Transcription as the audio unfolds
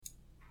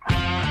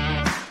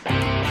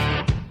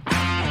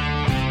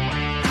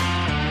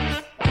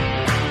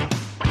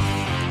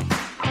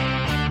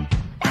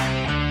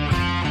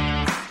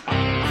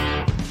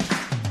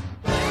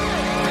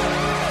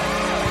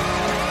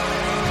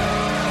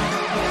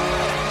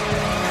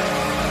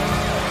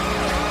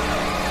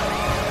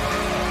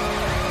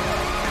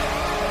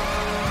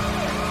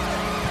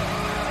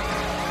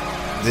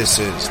This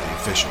is the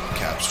official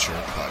Caps Chirp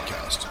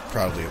podcast,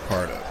 proudly a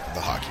part of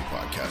the Hockey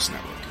Podcast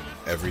Network.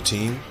 Every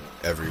team,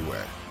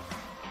 everywhere.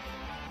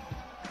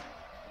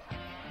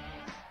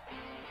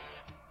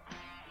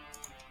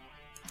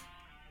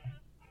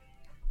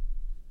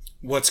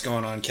 What's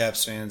going on,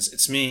 Caps fans?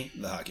 It's me,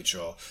 the Hockey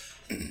Troll,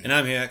 and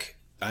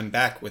I'm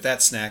back with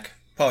that snack,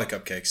 Polly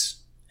Cupcakes.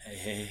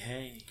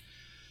 Hey.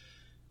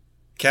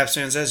 Caps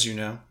fans, as you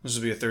know, this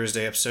will be a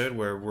Thursday episode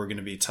where we're going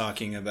to be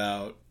talking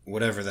about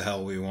whatever the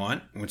hell we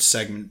want, which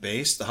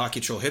segment-based. The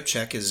Hockey Troll Hip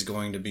Check is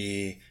going to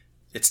be,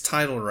 it's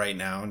titled right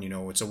now, and you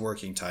know, it's a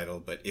working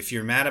title, but if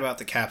you're mad about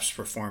the Caps'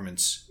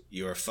 performance,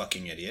 you're a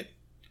fucking idiot.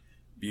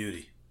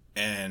 Beauty.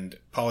 And,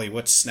 Polly,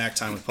 what's snack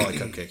time with Polly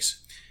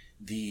Cupcakes?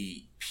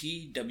 The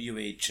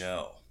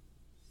PWHL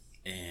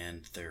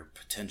and their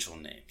potential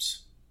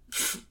names.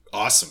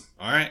 Awesome.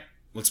 All right.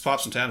 Let's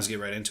pop some tabs and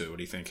get right into it. What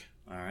do you think?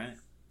 All right.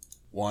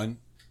 1,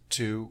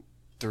 2,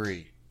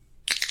 3.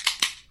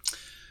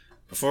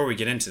 Before we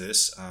get into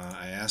this,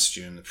 I asked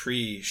you in the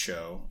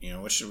pre-show,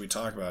 what should we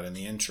talk about in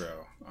the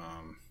intro?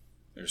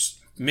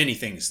 There's many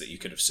things that you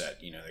could have said.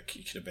 That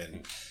could have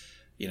been,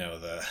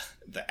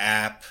 the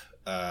app,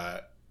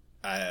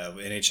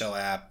 NHL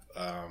app.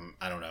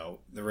 I don't know.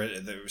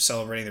 The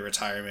celebrating the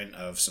retirement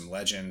of some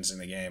legends in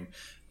the game,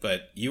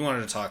 but you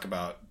wanted to talk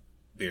about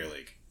beer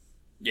league.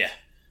 Yeah.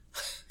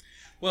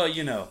 Well,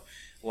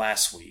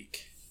 last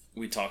week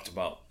we talked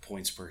about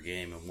points per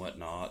game and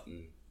whatnot,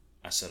 and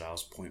I said I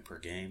was point per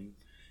game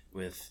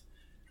with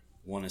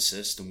 1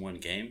 assist in 1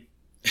 game.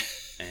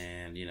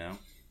 And,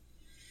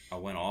 I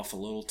went off a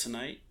little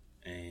tonight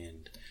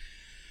and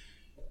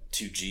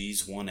 2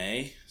 G's, 1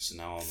 A. So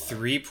now I'm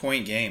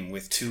 3-point game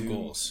with 2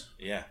 goals.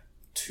 Yeah.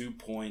 2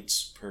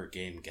 points per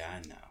game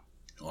guy now.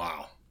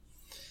 Wow.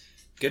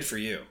 Good for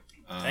you.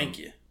 Thank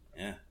you.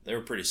 Yeah. They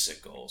were pretty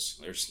sick goals.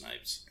 They're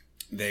snipes.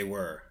 They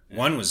were. Yeah.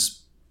 One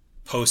was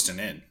posting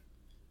in.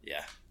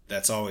 Yeah.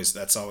 That's always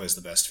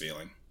the best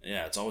feeling.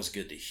 Yeah, it's always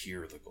good to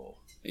hear the goal.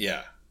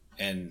 Yeah.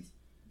 And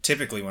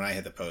typically when I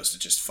hit the post, it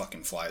just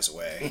fucking flies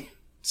away.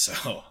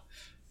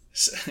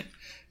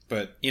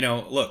 But,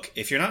 look,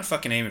 if you're not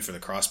fucking aiming for the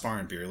crossbar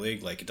in beer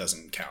league, it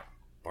doesn't count.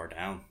 Bar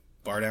down.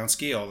 Bar down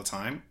ski all the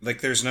time.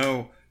 There's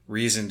no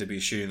reason to be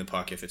shooting the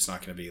puck if it's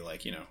not going to be,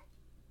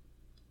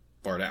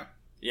 bar down.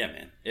 Yeah,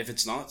 man. If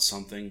it's not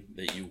something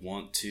that you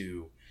want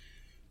to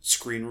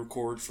screen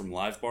record from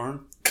Live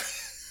Barn,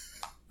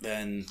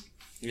 then,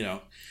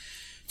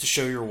 to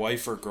show your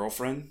wife or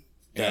girlfriend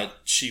that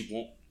she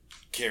won't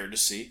care to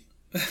see.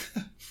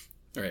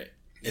 Right.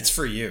 Yeah. It's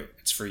for you.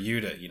 It's for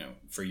you to,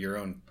 for your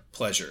own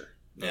pleasure,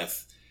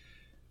 both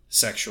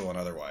sexual and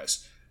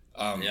otherwise.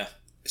 Yeah.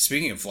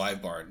 Speaking of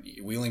Live Barn,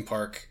 Wheeling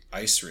Park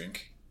Ice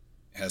Rink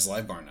has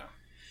Live Barn now.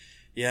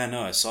 Yeah,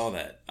 no, I saw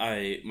that.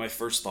 My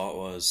first thought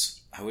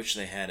was, I wish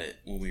they had it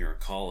when we were in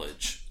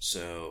college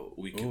so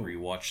we could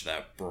rewatch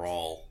that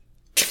brawl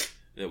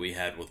that we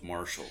had with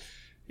Marshall.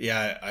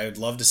 Yeah, I would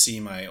love to see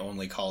my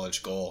only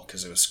college goal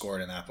because it was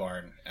scored in that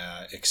barn,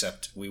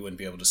 except we wouldn't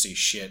be able to see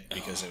shit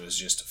because it was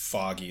just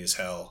foggy as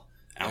hell.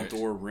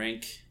 Outdoor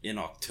rink in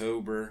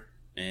October,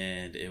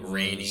 and it was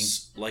raining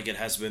like it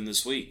has been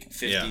this week.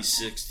 50s,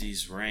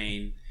 60s,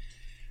 rain.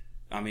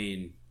 I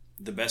mean,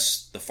 the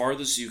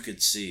farthest you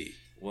could see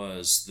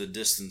was the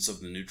distance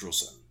of the neutral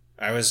zone.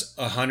 I was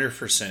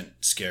 100%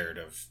 scared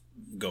of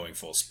going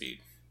full speed.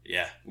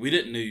 Yeah, we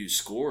didn't know you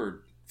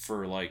scored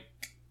for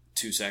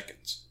 2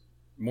 seconds.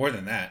 More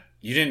than that.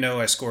 You didn't know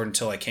I scored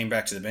until I came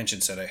back to the bench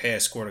and said, hey, I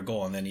scored a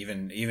goal. And then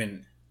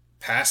even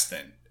past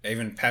that,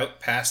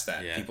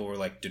 people were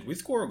like, did we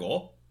score a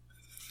goal?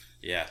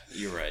 Yeah,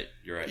 you're right.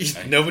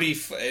 Nobody,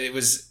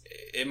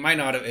 it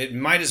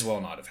might as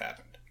well not have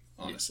happened,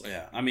 honestly.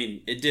 Yeah, I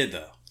mean, it did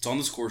though. It's on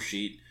the score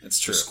sheet. That's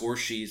true. The score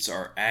sheets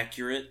are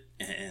accurate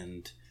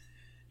and,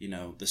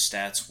 the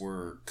stats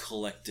were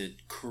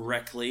collected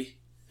correctly.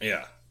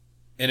 Yeah.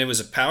 And it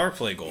was a power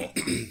play goal,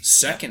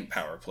 second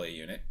power play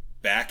unit.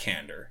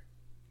 Backhander,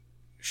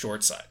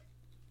 short side.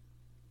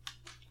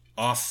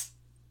 Off,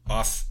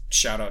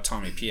 shout out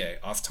Tommy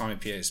PA. Off Tommy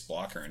PA's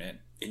blocker and in.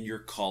 In your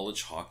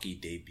college hockey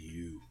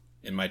debut.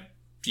 In my,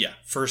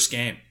 first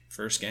game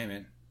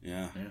in.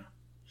 Yeah.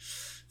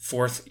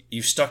 Fourth,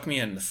 you stuck me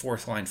in the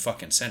 4th line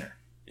fucking center.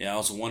 Yeah, I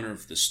was wondering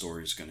if this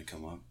story is going to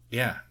come up.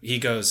 Yeah. He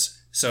goes,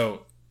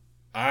 so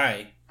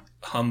I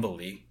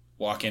humbly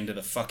walk into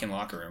the fucking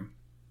locker room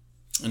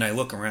and I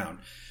look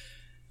around.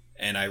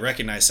 And I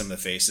recognize some of the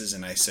faces,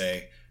 and I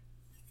say,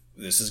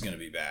 this is going to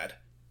be bad.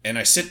 And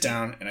I sit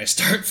down, and I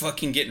start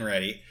fucking getting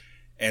ready.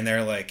 And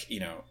they're like,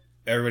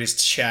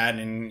 everybody's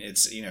chatting.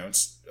 It's,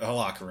 it's a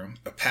locker room.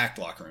 A packed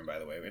locker room, by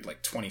the way. We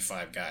had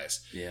 25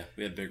 guys. Yeah,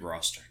 we had a big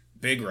roster.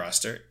 Big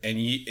roster. And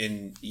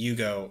you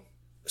go,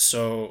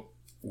 so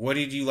what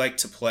did you like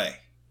to play?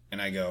 And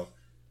I go,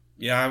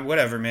 yeah,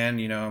 whatever, man.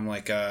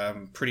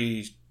 I'm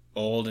pretty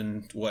old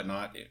and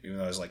whatnot, even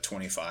though I was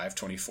 25,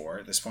 24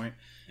 at this point.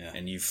 Yeah.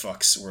 And you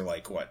fucks were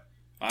what?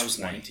 I was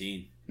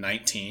 19.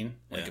 19,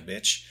 a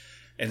bitch.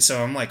 And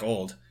so I'm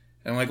old.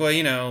 And I'm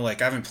well, I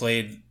haven't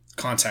played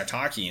contact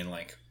hockey in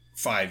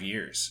 5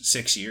 years,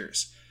 6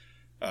 years.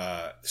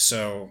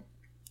 So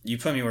you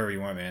put me wherever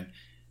you want, man. And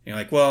you're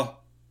like,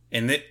 well,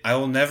 and I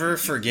will never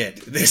forget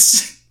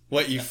this,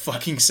 what you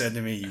fucking said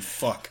to me, you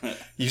fuck.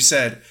 You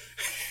said,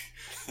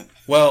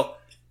 well,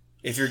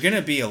 if you're going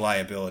to be a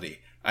liability,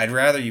 I'd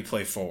rather you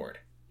play forward.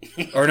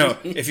 Or no,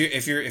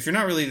 if you're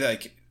not really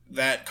like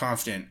that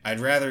confident, I'd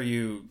rather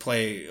you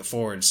play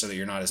forward so that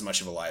you're not as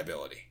much of a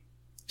liability.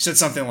 You said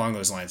something along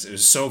those lines. It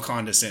was so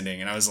condescending,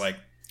 and I was like,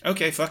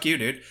 okay, fuck you,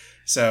 dude.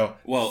 So,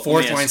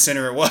 fourth line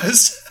center it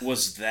was.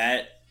 Was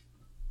that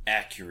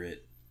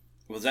accurate?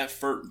 Was that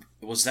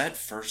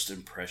first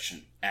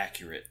impression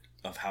accurate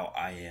of how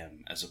I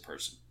am as a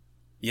person?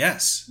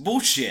 Yes.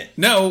 Bullshit.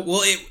 No,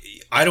 well,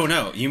 I don't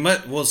know. You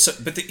must. Well,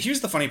 but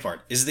here's the funny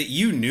part: is that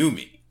you knew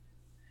me.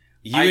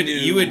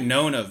 You had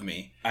known of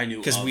me. I knew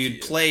because we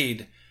had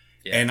played,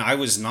 and I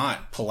was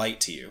not polite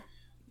to you.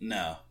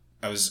 No,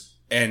 I was,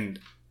 and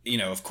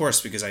of course,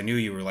 because I knew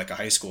you were like a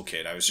high school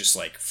kid, I was just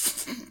like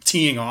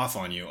teeing off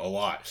on you a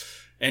lot,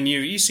 and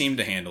you seemed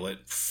to handle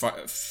it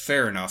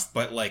fair enough.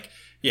 But like,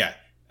 yeah,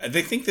 I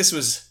think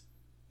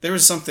there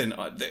was something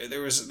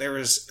there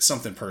was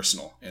something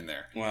personal in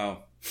there.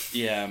 Well,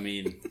 yeah, I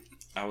mean,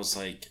 I was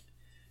like,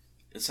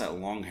 it's that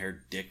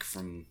long-haired dick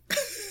from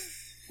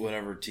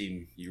whatever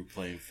team you were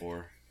playing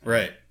for.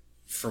 Right.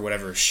 For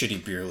whatever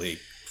shitty beer league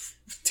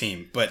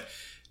team. But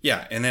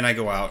yeah, and then I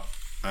go out,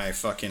 I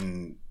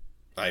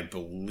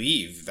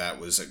believe that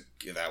was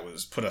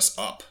put us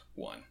up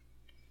 1.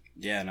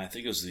 Yeah, and I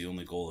think it was the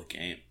only goal of the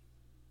game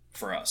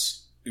for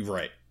us.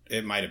 Right.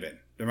 It might have been.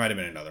 There might have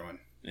been another one.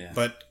 Yeah.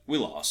 But we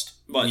lost.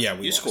 But yeah,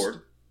 you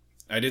scored.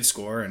 I did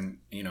score, and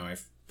I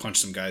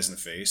punched some guys in the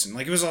face, and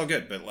like it was all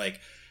good. But like,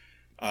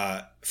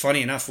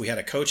 funny enough, we had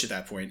a coach at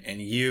that point,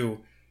 and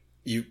you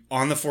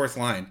on the fourth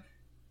line,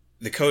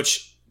 the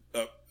coach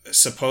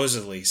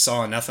supposedly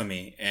saw enough of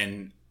me,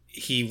 and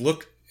he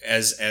looked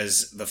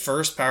as the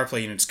first power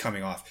play unit's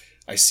coming off.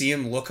 I see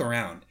him look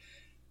around,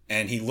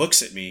 and he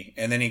looks at me,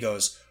 and then he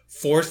goes,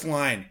 "Fourth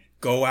line,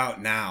 go out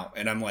now."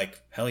 And I'm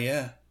like, hell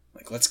yeah,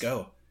 like let's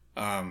go.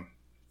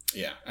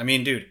 Yeah, I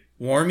mean, dude,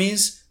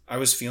 warmies, I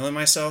was feeling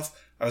myself.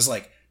 I was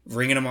like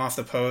ringing them off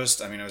the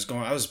post. I mean, I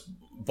was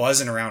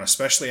buzzing around,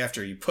 especially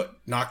after you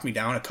knocked me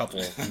down a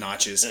couple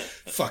notches.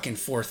 Fucking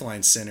fourth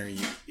line center.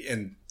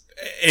 And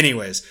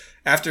anyways,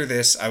 after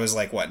this, I was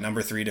like, what,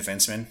 number 3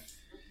 defenseman?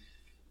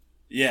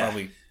 Yeah.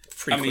 Probably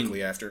pretty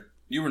quickly after.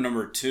 You were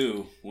number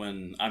 2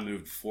 when I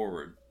moved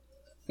forward.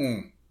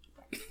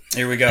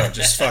 Here we go.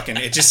 Just fucking,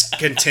 it just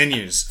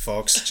continues,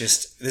 folks.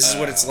 Just, this is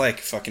what it's like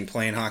fucking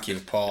playing hockey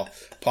with Paulie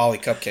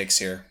Cupcakes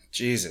here.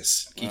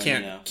 Jesus. You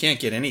can't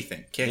get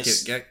anything. Can't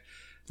get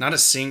not a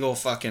single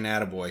fucking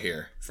attaboy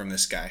here from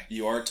this guy.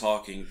 You are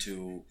talking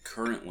to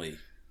currently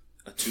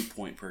a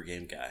 2-point per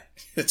game guy.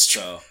 It's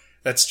true. So.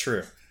 That's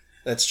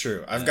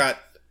true. I've got,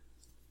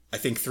 I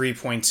think, 3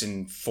 points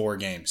in 4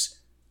 games.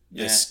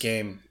 This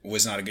game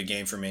was not a good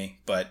game for me,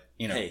 but,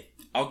 Hey,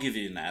 I'll give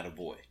you an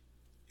attaboy.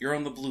 You're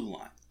on the blue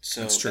line.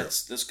 So that's true.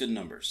 That's good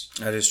numbers.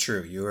 That is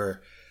true.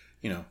 You're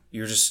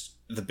just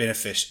the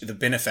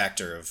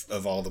benefactor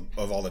of all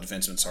the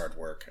defensemen's hard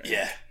work.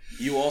 Yeah.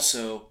 You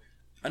also,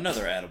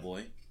 another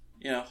attaboy.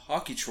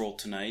 Hockey Troll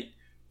tonight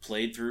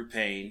played through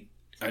pain.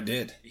 I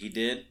did. He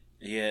did.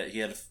 He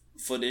had a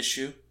foot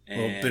issue. A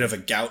little bit of a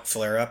gout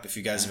flare-up. If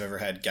you guys have ever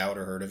had gout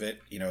or heard of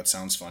it, it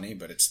sounds funny,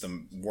 but it's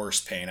the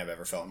worst pain I've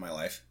ever felt in my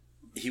life.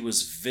 He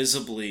was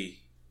visibly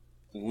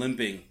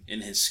limping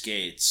in his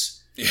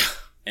skates. Yeah.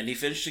 And he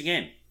finished the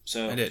game.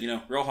 So, I did.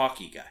 Real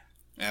hockey guy.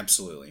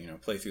 Absolutely.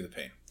 Play through the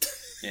pain.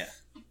 Yeah.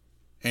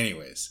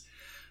 Anyways,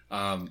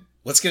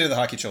 let's get into the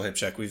Hockey Troll Hip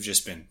Check. We've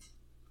just been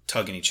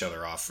tugging each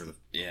other off for the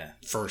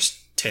first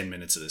 10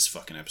 minutes of this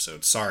fucking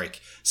episode. Sorry,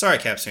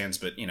 Caps fans,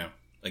 but,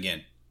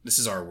 again, this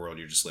is our world.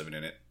 You're just living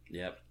in it.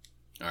 Yep.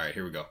 All right,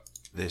 here we go.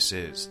 This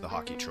is the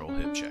Hockey Troll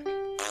Hip Check.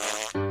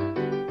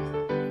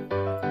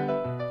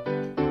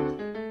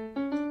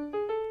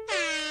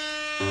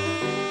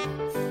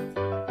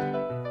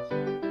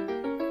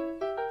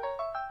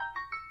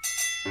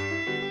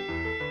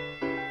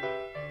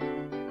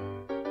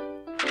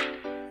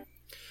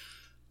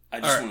 I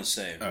just want to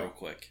say real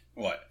quick.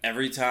 What?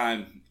 Every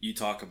time you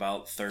talk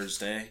about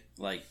Thursday,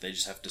 like they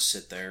just have to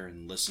sit there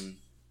and listen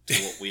to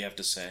what we have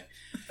to say.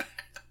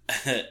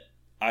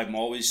 I'm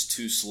always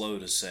too slow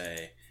to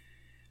say,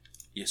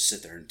 you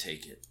sit there and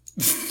take it.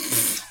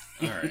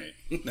 All right.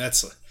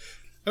 That's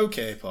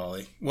okay,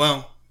 Paulie.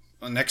 Well,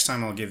 next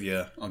time I'll give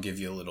you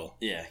a little.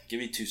 Yeah, give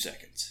me 2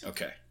 seconds.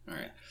 Okay. All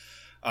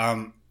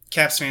right.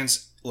 Caps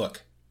fans,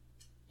 look.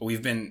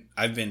 I've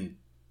been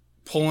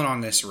pulling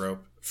on this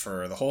rope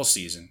for the whole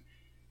season.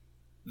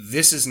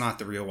 This is not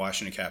the real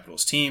Washington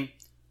Capitals team.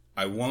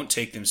 I won't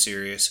take them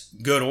serious,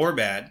 good or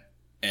bad.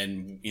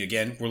 And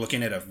again, we're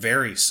looking at a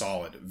very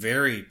solid,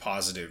 very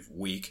positive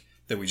week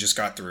that we just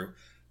got through.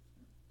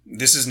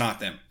 This is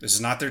not them. This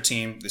is not their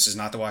team. This is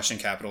not the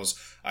Washington Capitals.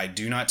 I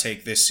do not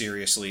take this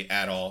seriously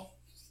at all,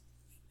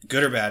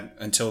 good or bad,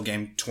 until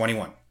game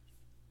 21.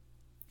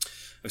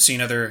 I've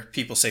seen other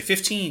people say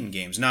 15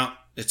 games. No,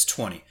 it's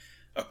 20.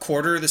 A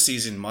quarter of the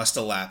season must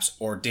elapse,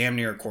 or damn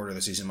near a quarter of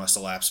the season must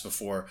elapse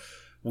before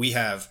we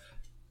have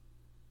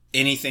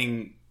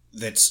anything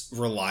that's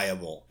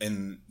reliable.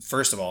 And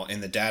first of all,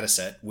 in the data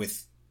set,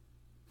 with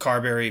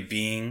Carberry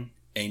being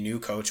a new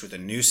coach with a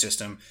new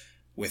system,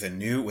 with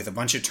a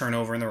bunch of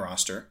turnover in the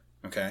roster,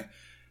 okay,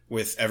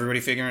 with everybody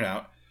figuring it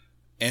out.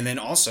 And then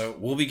also,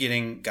 we'll be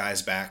getting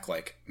guys back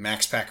like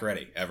Max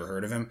Pacioretty. Ever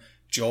heard of him?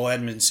 Joel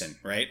Edmondson,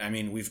 right? I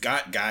mean, we've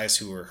got guys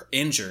who are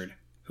injured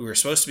who are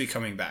supposed to be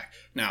coming back.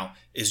 Now,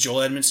 is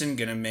Joel Edmondson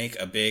going to make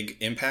a big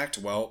impact?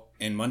 Well,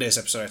 in Monday's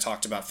episode, I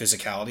talked about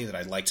physicality that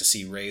I'd like to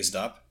see raised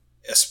up,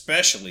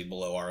 especially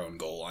below our own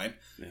goal line.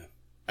 Yeah.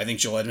 I think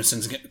Joel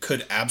Edmondson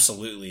could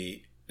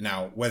absolutely...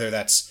 Now, whether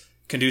that's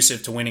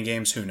conducive to winning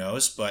games, who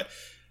knows? But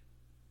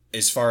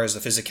as far as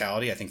the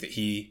physicality, I think that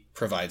he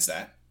provides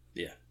that.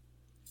 Yeah.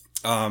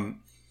 And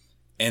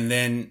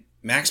then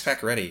Max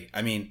Pacioretty,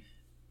 I mean,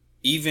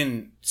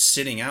 even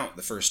sitting out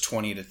the first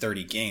 20 to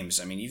 30 games,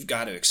 I mean, you've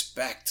got to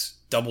expect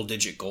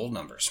double-digit goal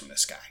numbers from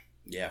this guy.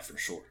 Yeah, for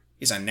sure.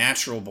 He's a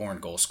natural-born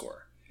goal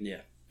scorer.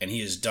 Yeah. And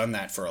he has done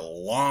that for a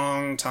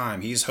long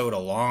time. He's hoed a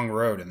long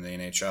road in the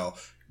NHL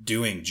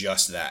doing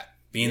just that.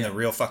 Being the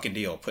real fucking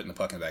deal, putting the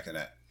puck in the back of the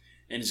net.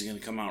 And he's going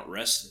to come out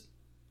rested.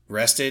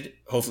 Rested.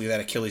 Hopefully that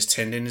Achilles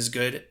tendon is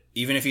good.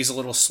 Even if he's a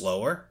little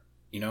slower,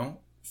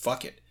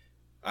 fuck it.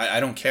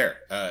 I don't care.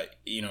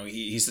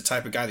 He's the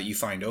type of guy that you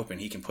find open.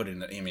 He can put it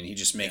in. He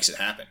just makes it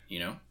happen,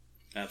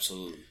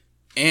 Absolutely.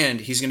 And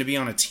he's going to be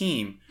on a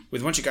team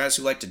with a bunch of guys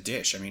who like to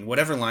dish. I mean,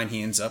 whatever line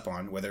he ends up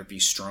on, whether it be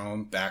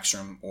Strome,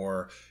 Backstrom,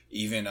 or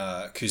even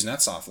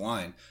Kuznetsov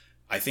line,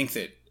 I think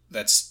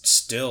that's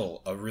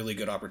still a really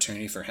good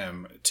opportunity for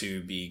him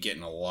to be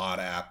getting a lot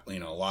of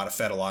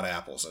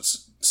apples.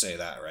 Let's say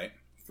that, right?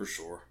 For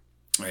sure.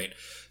 Right.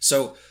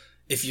 So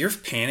if you're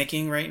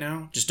panicking right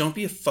now, just don't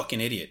be a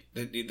fucking idiot.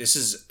 This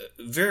is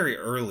very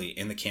early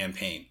in the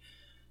campaign.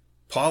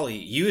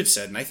 Paulie, you had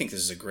said, and I think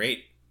this is a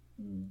great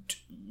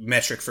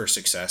metric for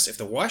success, if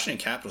the Washington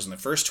Capitals in the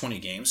first 20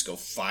 games go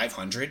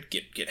 500,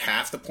 get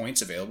half the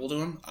points available to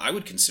them, I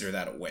would consider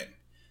that a win.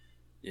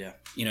 Yeah.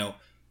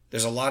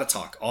 There's a lot of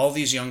talk. All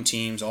these young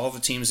teams, all the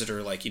teams that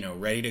are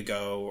ready to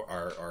go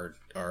are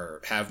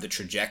have the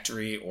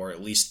trajectory or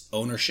at least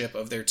ownership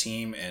of their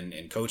team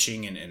and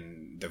coaching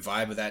and the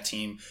vibe of that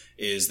team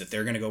is that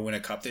they're going to go win a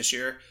cup this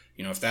year.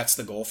 If that's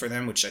the goal for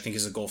them, which I think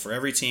is a goal for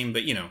every team,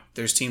 but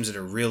there's teams that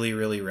are really,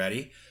 really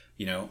ready,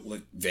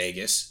 like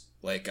Vegas,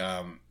 like,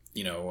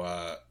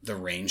 the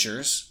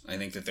Rangers. I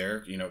think that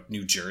they're,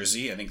 New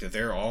Jersey. I think that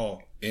they're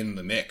all in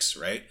the mix,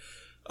 right?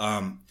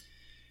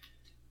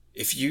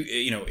 If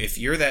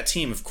you're that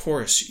team, of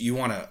course, you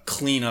want to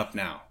clean up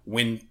now.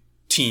 When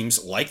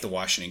teams like the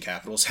Washington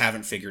Capitals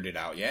haven't figured it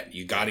out yet,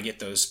 you got to get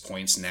those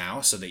points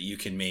now so that you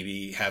can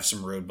maybe have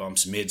some road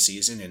bumps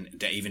mid-season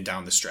and even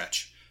down the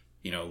stretch,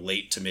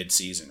 late to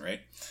mid-season,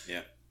 right?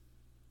 Yeah.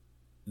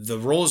 The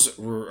roles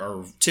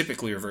are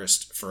typically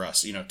reversed for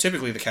us.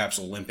 Typically the Caps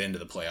will limp into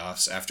the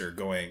playoffs after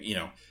going,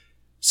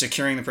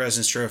 securing the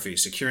President's Trophy,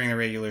 securing the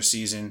regular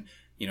season,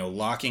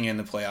 locking in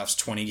the playoffs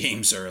 20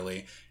 games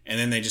early, and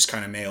then they just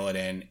kind of mail it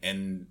in,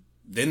 and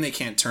then they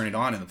can't turn it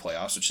on in the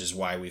playoffs, which is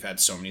why we've had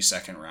so many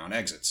second-round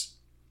exits.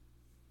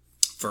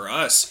 For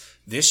us,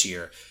 this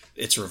year,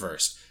 it's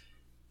reversed.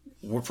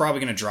 We're probably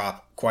going to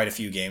drop quite a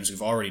few games.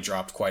 We've already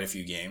dropped quite a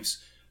few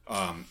games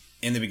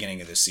in the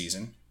beginning of this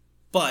season.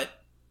 But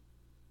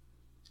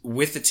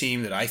with the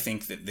team that I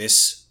think that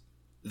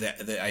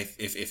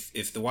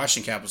if the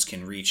Washington Capitals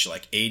can reach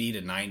like 80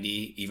 to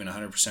 90, even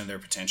 100% of their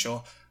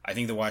potential, I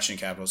think the Washington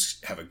Capitals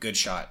have a good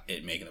shot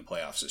at making the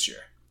playoffs this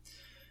year.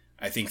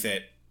 I think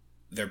that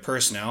their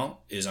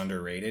personnel is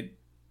underrated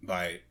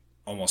by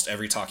almost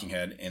every talking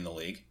head in the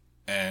league.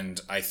 And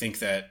I think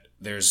that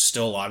there's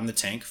still a lot in the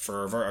tank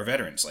for our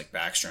veterans, like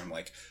Backstrom,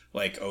 like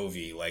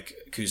Ovi, like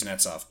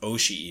Kuznetsov,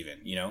 Oshie even,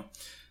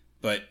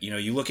 But,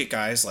 you look at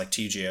guys like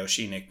TJ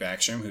Oshie, Nick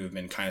Backstrom, who have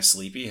been kind of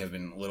sleepy, have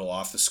been a little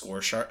off the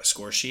score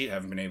sheet,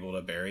 haven't been able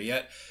to bury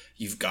yet.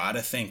 You've got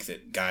to think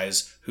that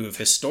guys who have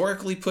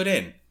historically put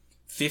in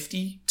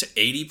 50 to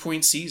 80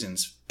 point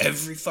seasons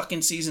every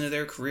fucking season of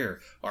their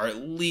career are at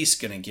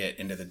least going to get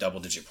into the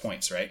double-digit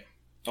points, right?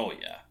 Oh,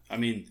 yeah. I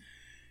mean,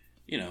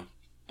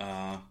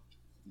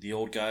 the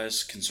old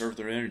guys conserve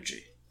their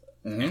energy.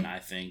 Mm-hmm. And I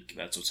think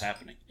that's what's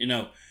happening.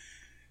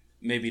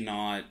 Maybe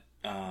not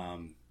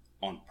on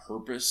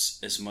purpose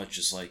as much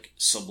as, like,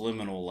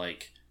 subliminal,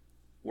 like,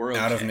 we're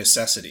okay. Out of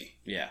necessity.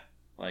 Yeah.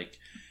 Like,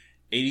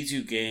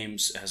 82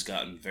 games has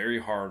gotten very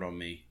hard on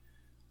me.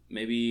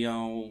 Maybe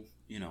I'll,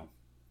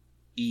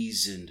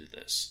 ease into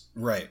this.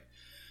 Right.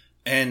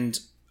 And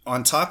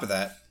on top of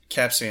that,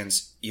 Caps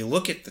fans, you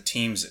look at the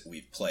teams that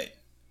we've played.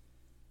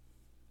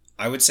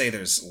 I would say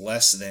there's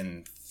less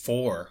than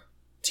 4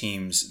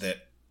 teams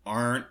that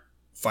aren't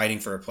fighting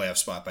for a playoff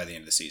spot by the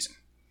end of the season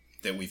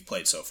that we've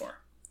played so far.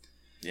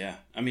 Yeah.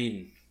 I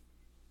mean,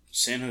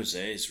 San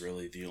Jose is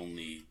really the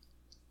only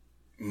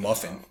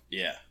muffin.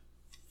 Yeah.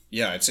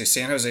 Yeah, I'd say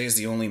San Jose is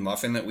the only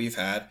muffin that we've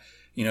had.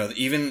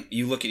 Even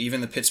you look at even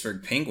the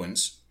Pittsburgh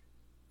Penguins.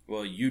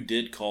 Well, you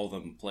did call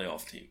them a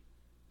playoff team.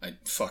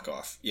 Fuck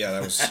off. Yeah,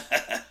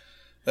 that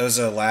was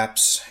a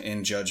lapse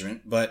in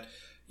judgment. But,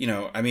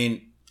 I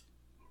mean,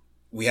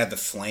 we had the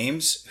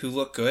Flames who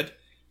look good.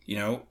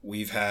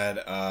 We've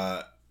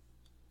had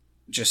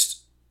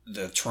just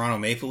the Toronto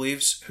Maple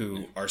Leafs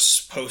who are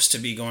supposed to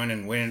be going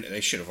and win.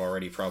 They should have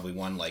already probably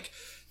won like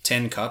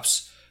 10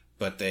 cups,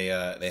 but they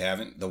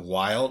haven't. The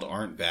Wild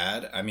aren't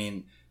bad. I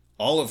mean,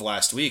 all of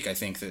last week, I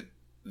think that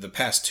the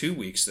past 2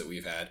 weeks that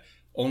we've had,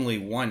 only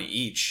one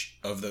each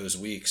of those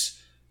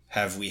weeks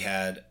have we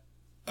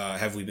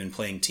been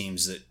playing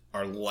teams that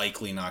are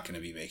likely not going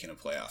to be making a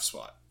playoff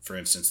spot. For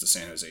instance, the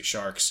San Jose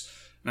Sharks.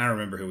 And I don't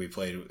remember who we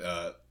played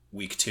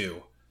week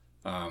 2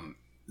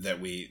 that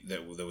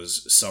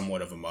was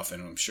somewhat of a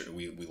muffin. I'm sure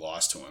we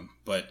lost to him.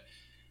 But,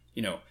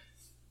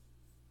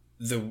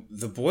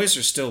 the boys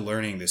are still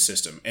learning this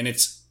system. And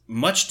it's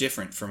much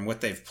different from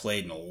what they've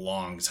played in a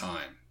long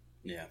time.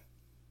 Yeah.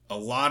 A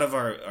lot of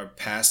our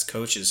past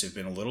coaches have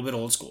been a little bit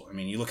old school. I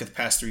mean, you look at the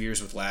past 3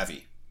 years with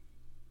Lavi.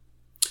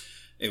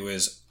 It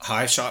was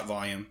high shot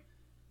volume,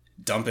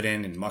 dump it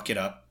in and muck it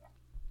up,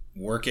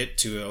 work it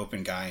to an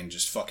open guy and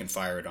just fucking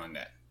fire it on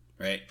net,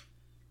 right?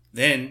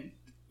 Then,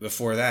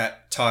 before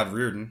that, Todd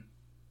Reardon,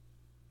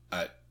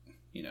 I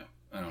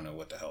don't know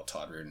what the hell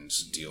Todd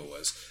Reardon's deal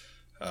was.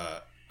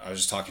 I was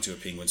just talking to a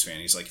Penguins fan.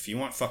 He's like, if you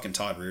want fucking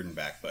Todd Reardon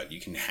back, bud, you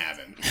can have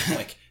him. I'm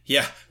like,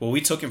 yeah, well, we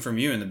took him from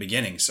you in the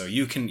beginning, so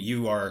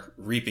you are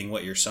reaping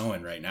what you're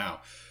sowing right now.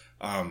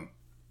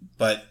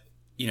 But,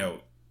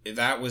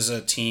 that was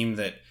a team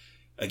that,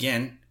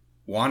 again,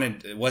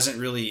 it wasn't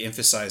really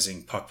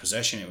emphasizing puck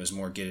possession. It was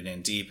more get it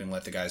in deep and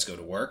let the guys go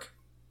to work,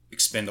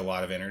 expend a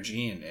lot of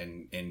energy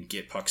and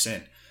get pucks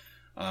in.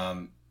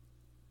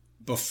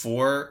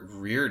 Before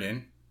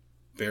Reardon,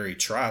 Barry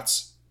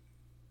Trotz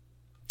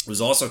was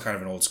also kind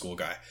of an old school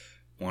guy.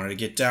 Wanted to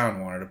get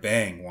down, wanted to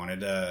bang, wanted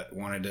to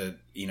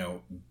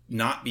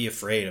not be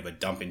afraid of a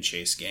dump and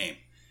chase game.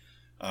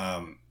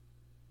 I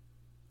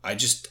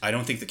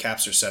don't think the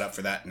Caps are set up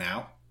for that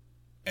now.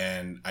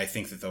 And I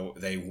think that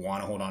they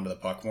want to hold on to the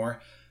puck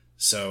more.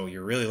 So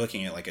you're really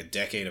looking at like a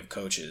decade of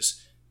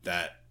coaches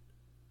that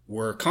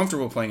were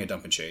comfortable playing a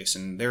dump and chase.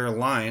 And there are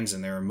lines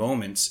and there are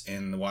moments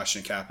in the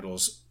Washington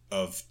Capitals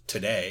of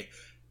today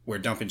where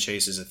dump and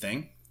chase is a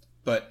thing.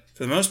 But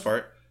for the most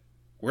part,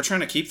 we're trying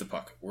to keep the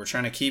puck. We're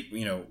trying to keep,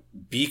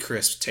 be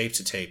crisp, tape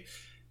to tape.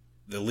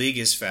 The league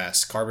is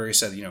fast. Carberry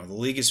said, the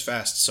league is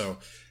fast. So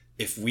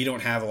if we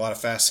don't have a lot of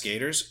fast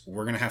skaters,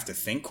 we're going to have to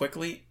think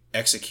quickly,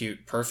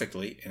 execute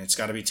perfectly, and it's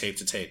got to be tape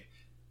to tape.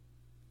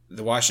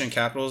 The Washington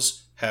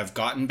Capitals have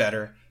gotten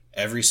better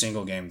every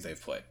single game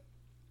they've played.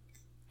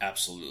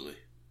 Absolutely.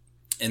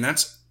 And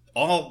that's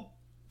all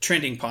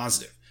trending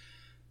positive.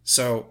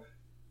 So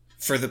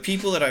for the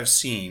people that I've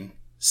seen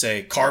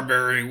say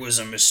Carberry was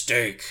a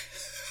mistake,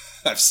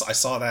 I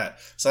saw that.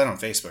 Saw that on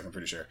Facebook, I'm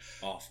pretty sure.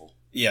 Awful.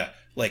 Yeah.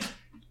 Like,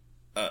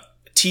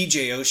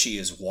 TJ Oshie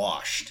is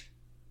washed.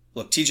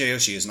 Look, TJ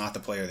Oshie is not the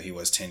player that he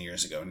was 10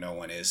 years ago. No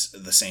one is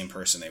the same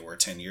person they were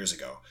 10 years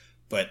ago.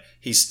 But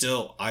he's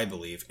still, I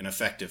believe, an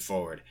effective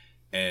forward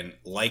and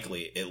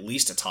likely at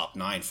least a top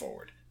 9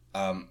 forward.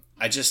 The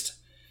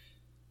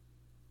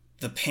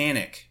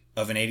panic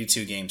of an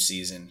 82-game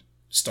season,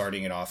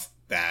 starting it off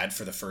bad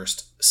for the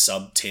first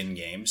sub-10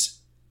 games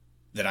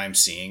that I'm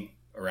seeing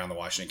around the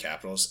Washington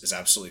Capitals is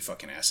absolutely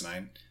fucking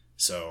asinine.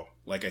 So,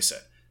 like I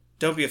said,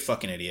 don't be a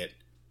fucking idiot.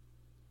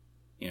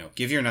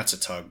 Give your nuts a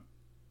tug.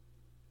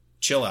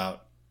 Chill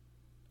out.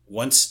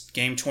 Once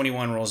game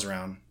 21 rolls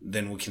around,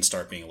 then we can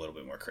start being a little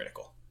bit more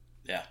critical.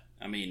 Yeah.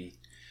 I mean,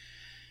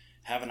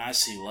 have an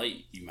icy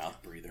light, you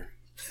mouth breather.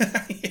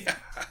 Yeah.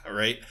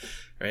 Right?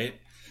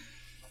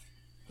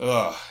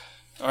 Ugh.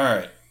 All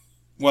right.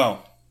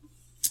 Well,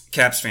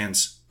 Caps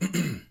fans,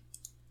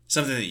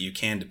 something that you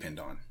can depend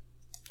on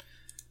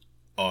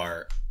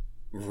are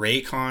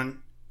Raycon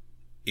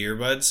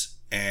earbuds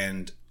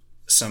and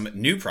some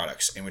new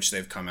products in which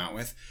they've come out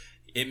with.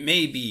 It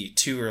may be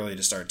too early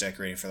to start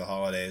decorating for the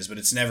holidays, but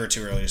it's never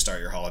too early to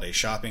start your holiday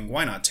shopping.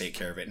 Why not take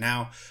care of it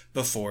now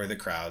before the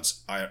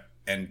crowds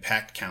and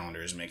packed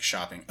calendars make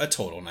shopping a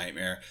total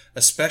nightmare,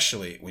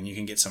 especially when you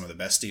can get some of the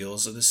best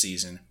deals of the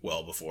season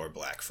well before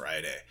Black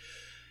Friday.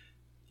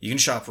 You can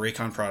shop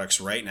Raycon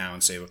products right now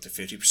and save up to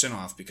 50%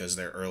 off because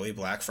their early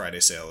Black Friday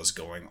sale is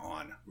going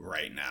on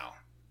right now.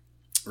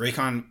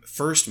 Raycon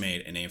first made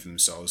a name for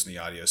themselves in the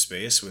audio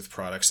space with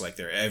products like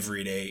their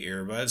everyday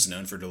earbuds,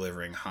 known for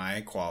delivering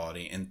high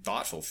quality and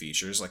thoughtful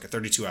features like a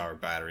 32-hour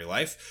battery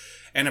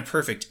life and a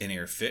perfect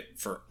in-ear fit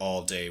for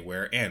all-day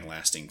wear and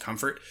lasting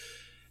comfort.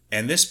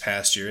 And this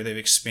past year, they've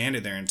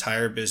expanded their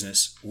entire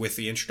business with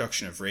the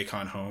introduction of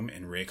Raycon Home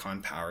and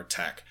Raycon Power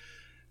Tech.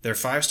 Their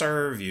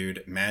 5-star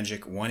reviewed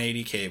Magic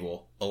 180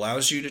 cable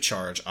allows you to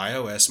charge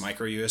iOS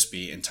micro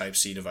USB and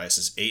Type-C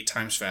devices 8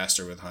 times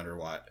faster with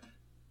 100-watt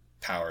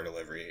power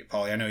delivery.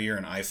 Paulie, I know you're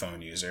an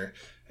iPhone user,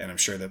 and I'm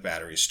sure the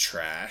battery's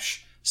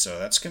trash. So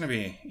that's going to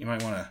be, you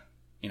might want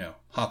to,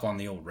 hop on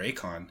the old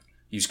Raycon,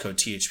 use code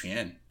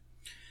THPN.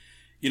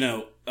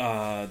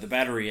 The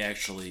battery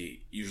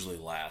actually usually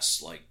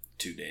lasts like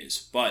 2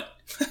 days, but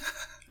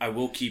I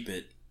will keep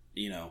it,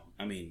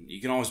 I mean,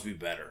 you can always be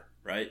better,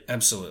 right?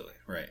 Absolutely,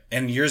 right.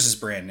 And yours is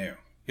brand new.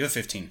 You have a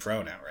 15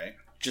 Pro now, right?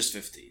 Just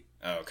 15.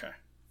 Oh, okay.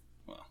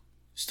 Well,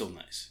 still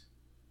nice.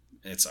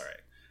 It's all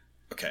right.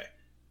 Okay.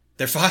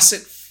 Their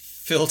faucet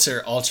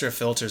filter ultra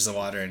filters the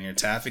water in your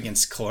tap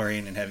against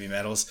chlorine and heavy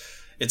metals.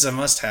 It's a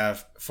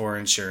must-have for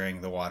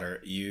ensuring the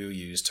water you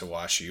use to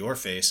wash your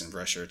face and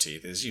brush your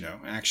teeth is,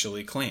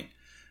 actually clean.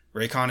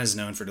 Raycon is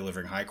known for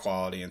delivering high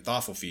quality and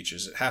thoughtful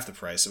features at half the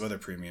price of other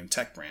premium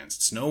tech brands.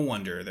 It's no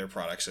wonder their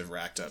products have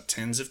racked up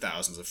tens of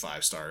thousands of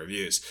 5-star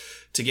reviews.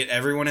 To get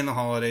everyone in the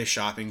holiday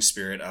shopping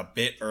spirit a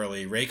bit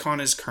early,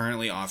 Raycon is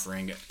currently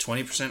offering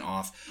 20%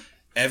 off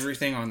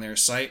everything on their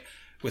site,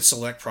 with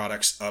select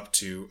products up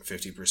to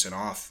 50%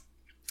 off.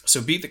 So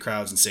beat the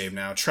crowds and save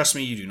now. Trust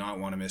me, you do not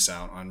want to miss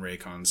out on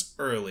Raycon's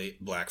early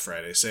Black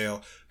Friday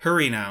sale.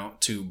 Hurry now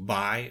to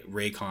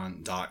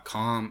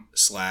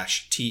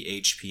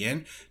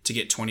buyraycon.com/THPN to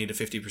get 20 to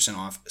 50%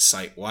 off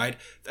site-wide.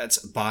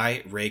 That's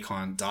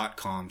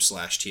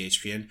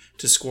buyraycon.com/THPN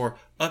to score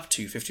up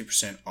to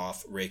 50%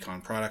 off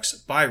Raycon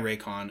products.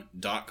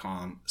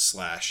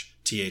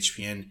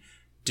 Buyraycon.com/THPN.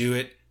 Do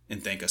it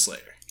and thank us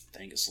later.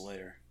 Thank us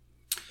later.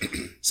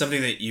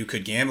 Something that you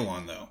could gamble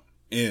on, though,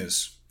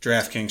 is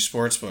DraftKings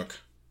Sportsbook.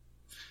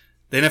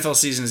 The NFL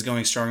season is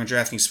going strong, and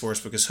DraftKings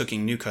Sportsbook is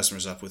hooking new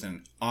customers up with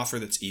an offer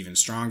that's even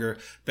stronger.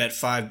 Bet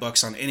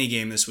 $5 on any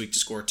game this week to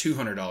score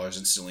 $200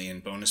 instantly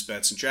in bonus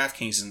bets, and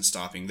DraftKings isn't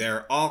stopping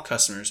there. All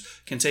customers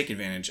can take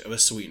advantage of a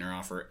sweetener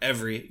offer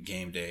every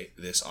game day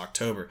this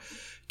October.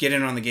 Get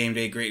in on the game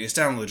day greatness.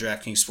 Download the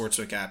DraftKings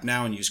Sportsbook app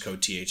now and use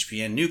code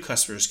THPN. New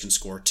customers can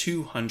score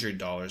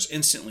 $200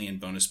 instantly in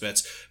bonus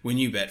bets when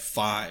you bet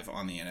 $5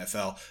 on the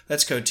NFL.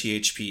 That's code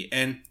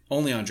THPN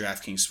only on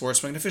DraftKings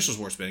Sportsbook, an official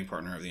sports betting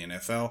partner of the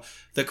NFL.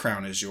 The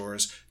crown is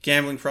yours.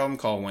 Gambling problem?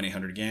 Call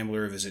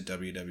 1-800-GAMBLER or visit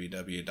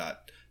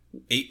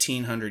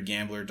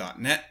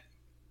www.1800gambler.net.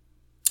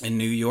 In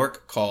New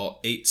York, call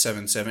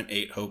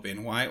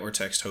 877-8-HOPE-NY or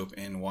text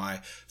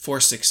HOPE-NY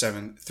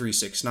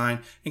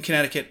 467-369. In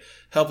Connecticut,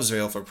 help is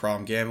available for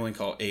problem gambling.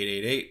 Call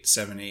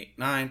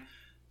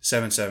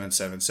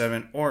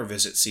 888-789-7777 or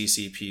visit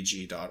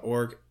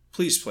ccpg.org.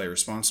 Please play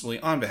responsibly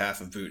on behalf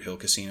of Boot Hill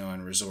Casino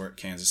and Resort,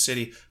 Kansas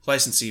City.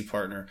 Licensee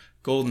partner,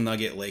 Golden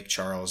Nugget, Lake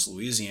Charles,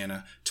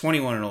 Louisiana.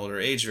 21 and older.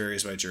 Age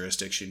varies by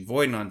jurisdiction.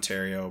 Void in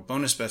Ontario.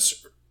 Bonus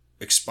bets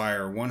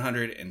expire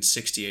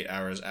 168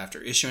 hours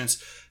after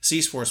issuance. See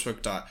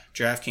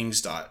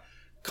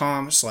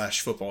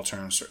sportsbook.draftkings.com/football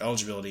terms for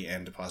eligibility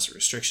and deposit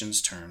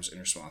restrictions, terms,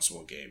 and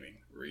responsible gaming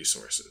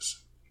resources.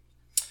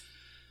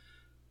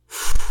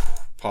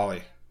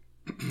 Paulie,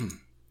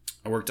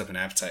 I worked up an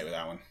appetite with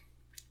that one.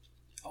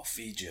 I'll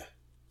feed you.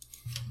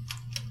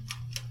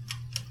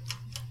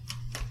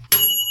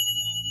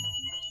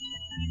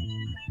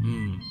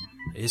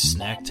 It's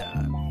snack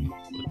time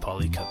with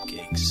Polly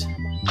Cupcakes.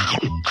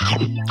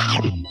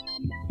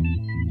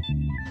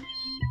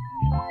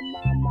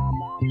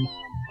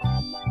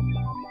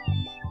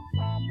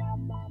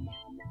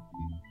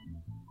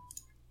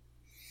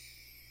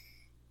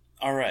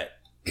 All right.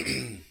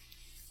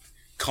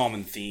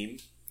 Common theme,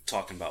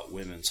 talking about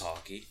women's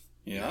hockey.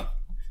 Yeah.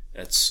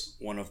 That's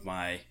one of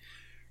my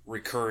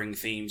recurring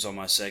themes on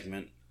my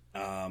segment.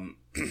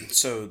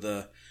 So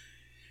the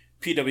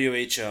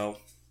PWHL,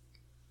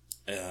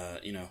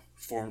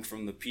 formed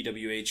from the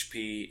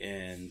PWHP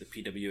and the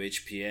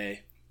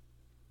PWHPA.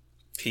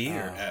 P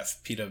or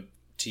F?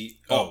 PWT?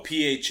 PHF.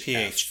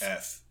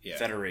 PHF. Yeah.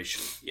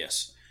 Federation,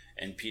 yes.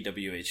 And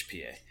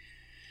PWHPA.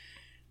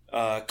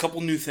 A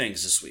couple new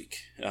things this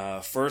week.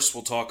 First,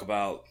 we'll talk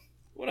about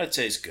what I'd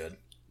say is good.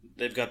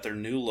 They've got their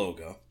new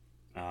logo.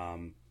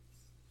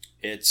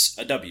 It's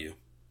a W.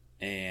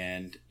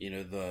 And,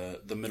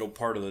 the middle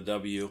part of the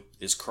W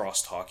is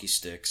crossed hockey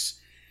sticks.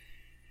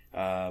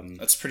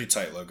 That's a pretty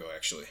tight logo,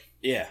 actually.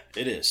 Yeah,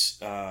 it is.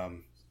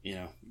 They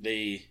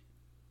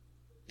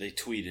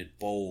tweeted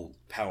bold,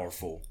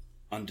 powerful,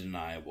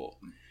 undeniable.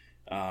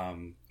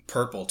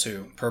 Purple,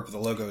 too. Purple. The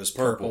logo is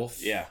purple.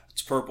 Yeah,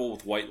 it's purple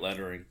with white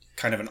lettering.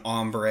 Kind of an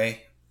ombre,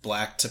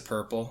 black to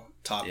purple,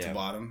 top to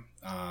bottom.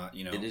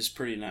 It is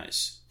pretty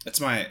nice.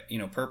 That's my,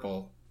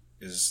 purple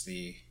is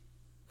the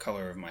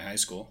color of my high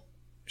school.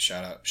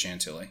 Shout out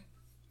Chantilly.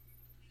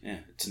 Yeah,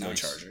 it's Go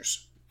nice.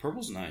 Chargers.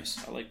 Purple's nice.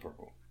 I like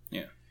purple.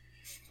 Yeah.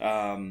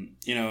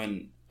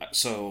 And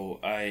so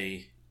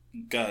I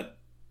got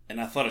an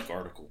athletic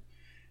article,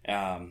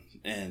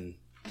 and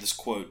this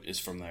quote is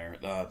from there.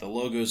 The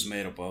logo is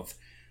made up of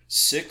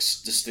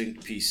 6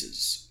 distinct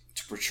pieces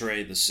to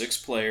portray the 6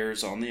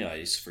 players on the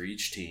ice for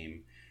each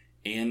team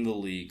and the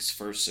league's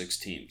first 6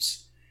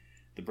 teams.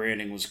 The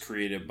branding was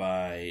created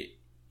by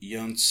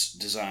Yuntz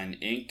Design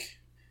Inc.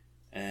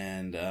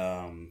 And,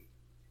 the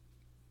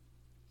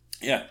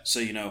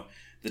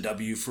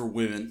W for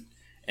women,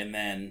 and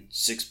then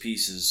 6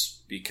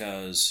 pieces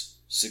because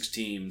 6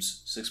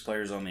 teams, 6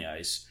 players on the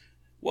ice.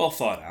 Well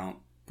thought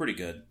out. Pretty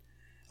good.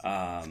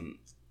 But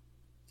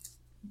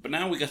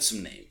now we got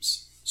some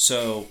names.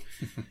 So,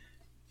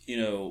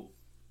 the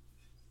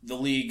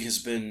league has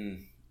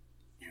been,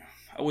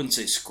 I wouldn't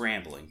say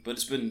scrambling, but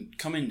it's been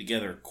coming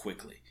together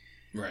quickly.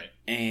 Right.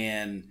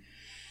 And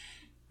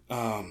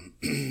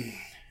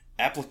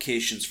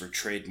applications for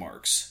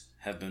trademarks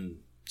have been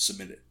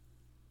submitted.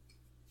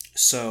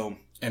 So,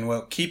 and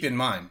well, keep in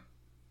mind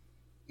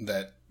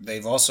that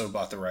they've also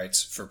bought the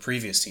rights for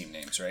previous team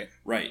names, right?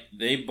 Right.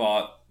 They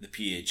bought the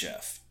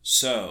PHF.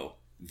 So,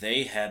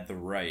 they had the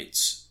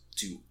rights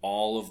to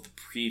all of the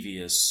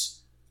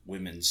previous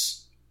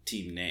women's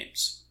team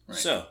names. Right.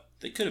 So,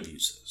 they could have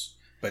used those.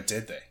 But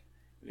did they?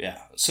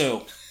 Yeah.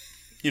 So,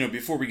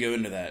 before we go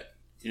into that,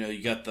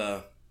 you got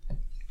the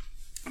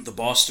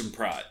Boston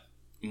Pride,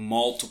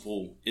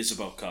 multiple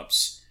Isabel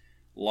Cups,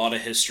 a lot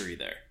of history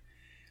there.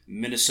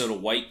 Minnesota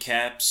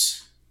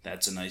Whitecaps,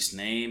 that's a nice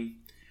name.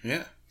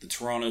 Yeah. The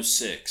Toronto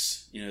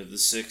Six, the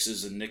Six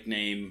is a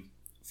nickname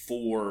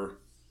for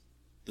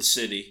the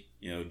city.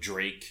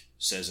 Drake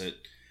says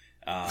it.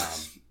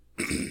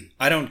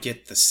 I don't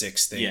get the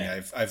Six thing.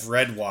 Yeah. I've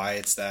read why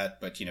it's that,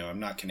 but I'm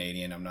not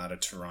Canadian. I'm not a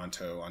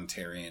Toronto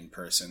Ontarian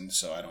person,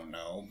 so I don't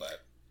know.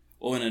 But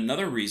well, and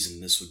another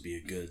reason this would be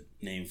a good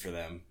name for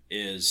them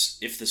is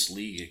if this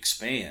league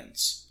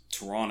expands,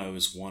 Toronto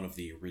is one of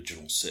the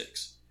original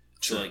Six.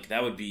 Sure. So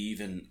that would be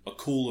even a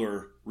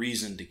cooler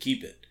reason to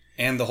keep it.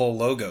 And the whole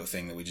logo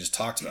thing that we just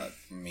talked about.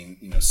 I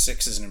mean,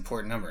 6 is an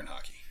important number in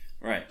hockey.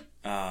 Right.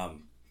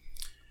 I'm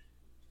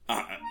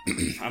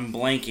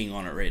blanking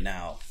on it right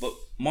now, but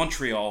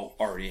Montreal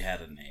already had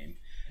a name.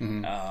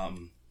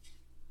 Mm-hmm.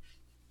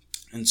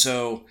 And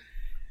so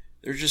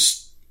they're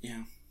just,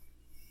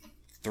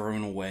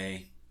 throwing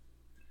away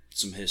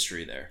some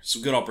history there.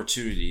 Some good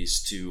opportunities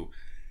to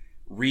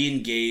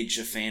re-engage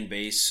a fan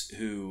base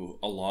who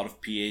a lot of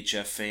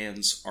PHF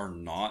fans are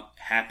not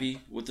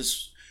happy with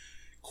this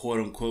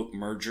quote-unquote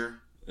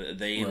merger.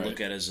 They look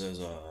at it as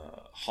a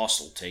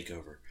hostile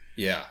takeover.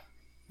 Yeah,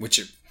 which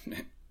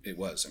it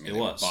was. I mean, it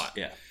was, bought.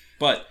 Yeah.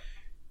 But,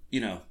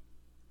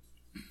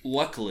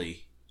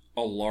 luckily,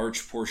 a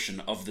large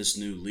portion of this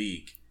new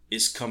league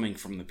is coming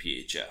from the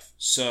PHF.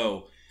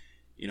 So,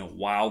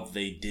 while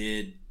they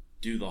did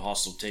do the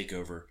hostile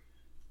takeover,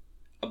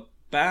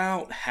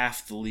 about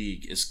half the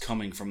league is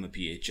coming from the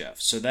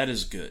PHF. So that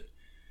is good.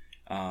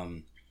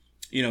 And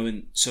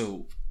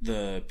so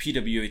the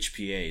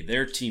PWHPA,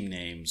 their team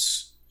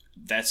names,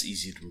 that's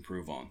easy to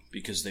improve on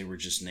because they were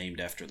just named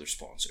after their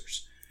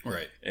sponsors.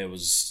 Right. It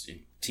was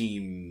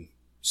Team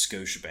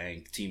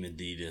Scotiabank, Team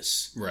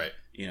Adidas. Right.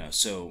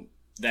 So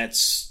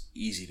that's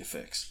easy to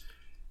fix.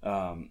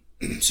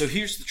 So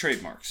here's the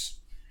trademarks.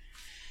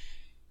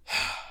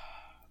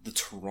 The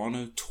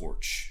Toronto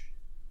Torch.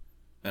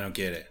 I don't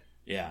get it.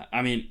 Yeah,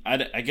 I mean,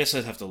 I guess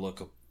I'd have to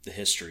look up the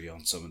history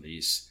on some of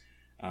these.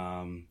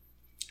 The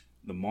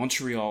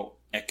Montreal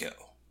Echo.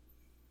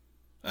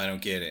 I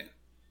don't get it.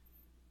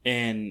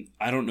 And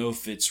I don't know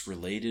if it's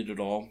related at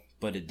all,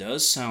 but it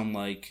does sound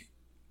like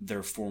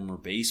their former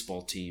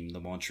baseball team, the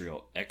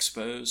Montreal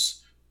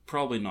Expos.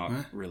 Probably not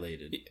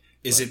related.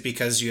 Is it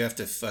because you have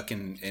to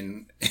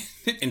fucking,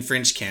 in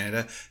French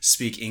Canada,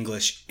 speak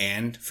English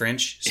and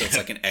French? So it's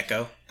like an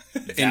echo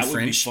in that would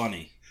French? Be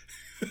funny.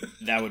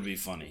 That would be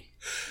funny.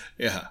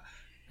 Yeah.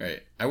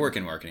 Right. I work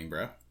in marketing,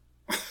 bro.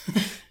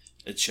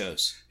 It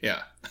shows.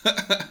 Yeah.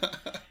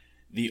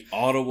 The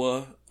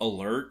Ottawa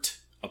Alert.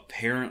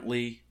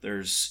 Apparently,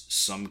 there's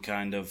some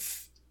kind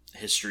of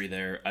history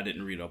there. I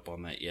didn't read up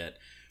on that yet.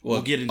 Well,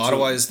 we'll get into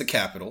Ottawa is the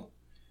capital.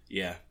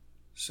 Yeah.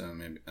 So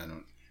maybe,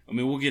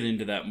 we'll get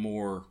into that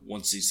more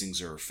once these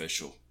things are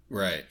official.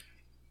 Right.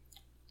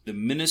 The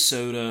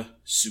Minnesota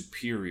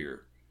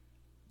Superior.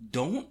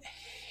 Don't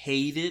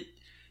hate it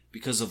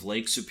because of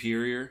Lake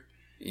Superior.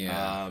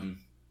 Yeah.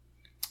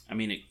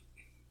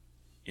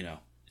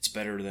 It's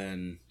better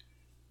than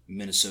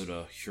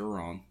Minnesota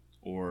Huron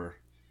or...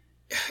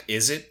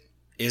 Is it?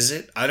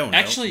 I don't know.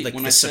 Actually, like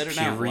when I said it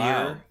out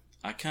loud,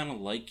 I kind of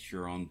like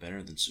Huron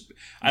better than Superior.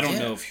 I don't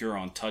know if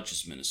Huron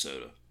touches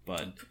Minnesota,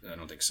 but... I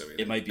don't think so either.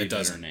 It might be a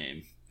better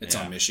name. It's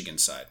on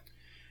Michigan's side.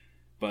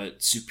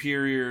 But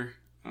Superior,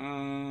 I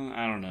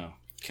don't know.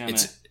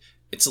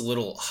 It's a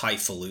little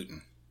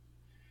highfalutin.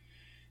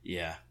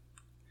 Yeah.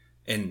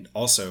 And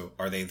also,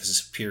 are they the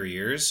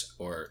superiors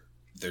or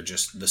they're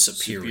just the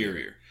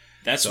superior?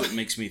 That's what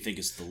makes me think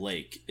it's the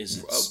lake.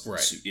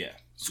 Right. Yeah.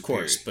 Of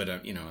course, but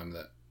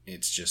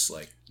it's just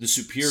like the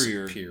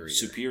superior.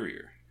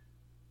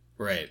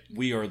 Right.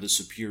 We are the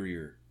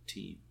superior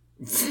team.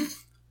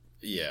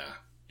 Yeah.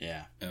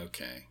 Yeah.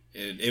 Okay.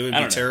 It would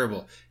be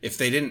terrible if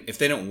they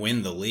don't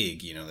win the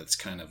league. That's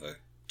kind of a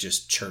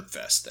just chirp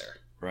fest there.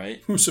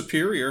 Right. Who's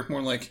superior?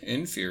 More like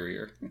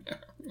inferior.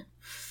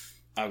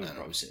 I would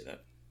probably say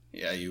that.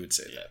 Yeah, you would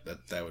say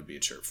that. That would be a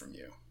chirp from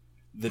you.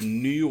 The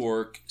New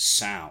York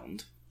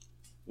Sound,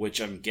 which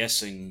I'm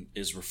guessing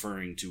is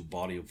referring to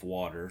body of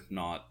water,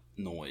 not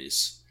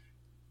noise.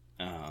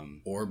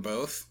 Or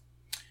both.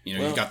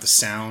 You've got the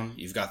sound,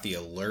 you've got the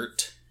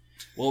alert.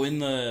 Well, in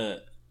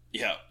the...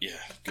 Yeah,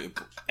 good.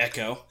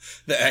 Echo.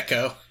 The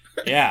echo.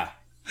 Yeah.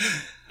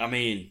 I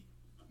mean,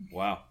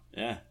 wow.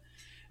 Yeah.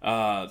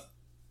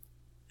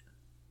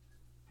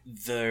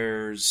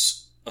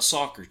 There's a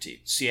soccer team,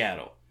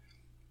 Seattle.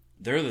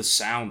 They're the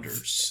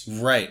Sounders.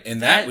 Right.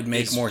 And that would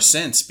make is- more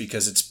sense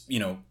because it's,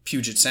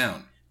 Puget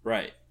Sound.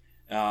 Right.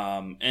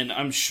 And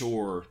I'm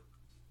sure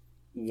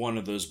one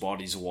of those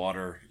bodies of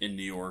water in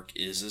New York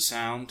is a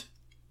Sound.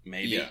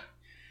 Maybe. Yeah.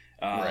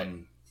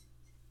 Right.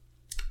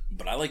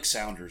 But I like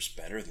Sounders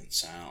better than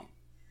Sound.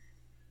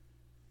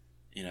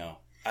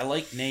 I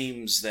like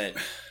names that,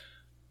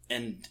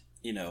 and,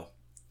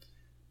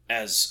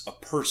 as a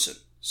person.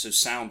 So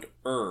Sounder,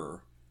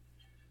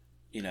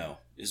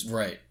 is...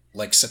 Right.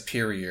 Like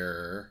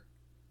Superior.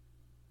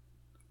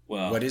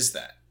 Well, What is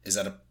that? Is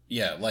that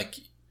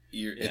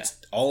it's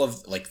all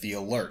of, like, the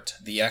alert,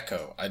 the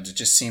echo. It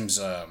just seems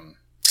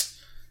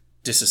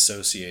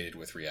disassociated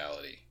with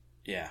reality.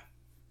 Yeah.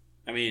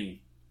 I mean,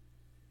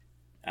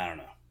 I don't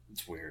know.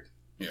 It's weird.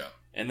 Yeah.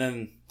 And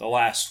then the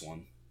last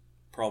one,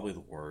 probably the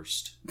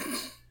worst.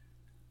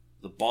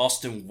 The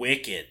Boston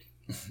Wicked.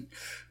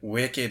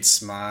 Wicked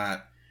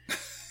smart.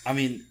 I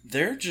mean,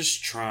 they're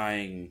just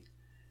trying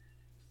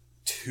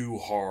too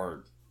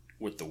hard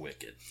with the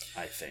Wicked,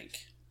 I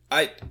think.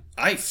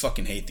 I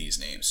fucking hate these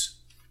names.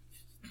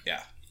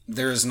 Yeah.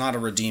 There is not a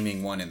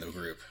redeeming one in the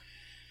group.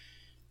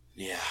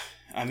 Yeah.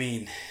 I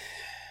mean,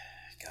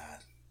 God.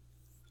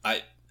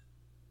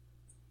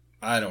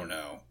 I don't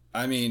know.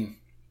 I mean,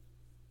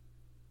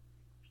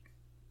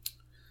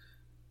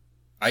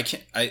 I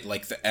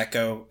like the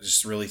Echo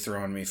just really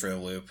throwing me for a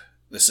loop.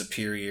 The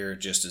Superior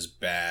just as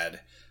bad.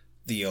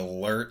 The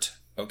Alert,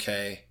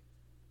 okay.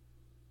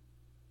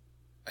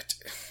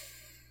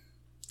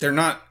 They're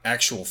not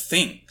actual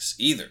things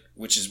either,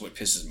 which is what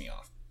pisses me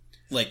off.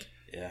 Like,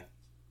 Yeah.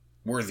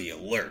 we're the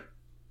Alert.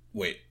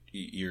 Wait,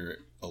 you're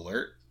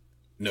Alert?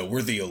 No,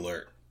 we're the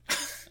Alert.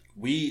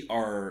 We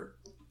are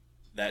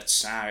that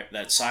siren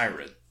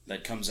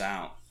that comes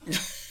out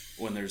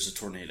when there's a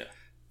tornado.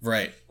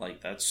 Right.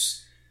 Like,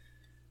 that's...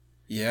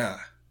 Yeah.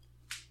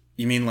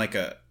 You mean like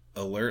a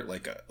alert,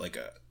 like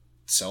a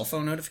cell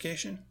phone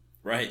notification?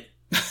 Right.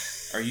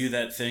 Are you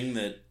that thing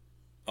that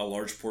a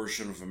large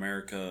portion of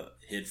America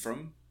hid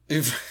from?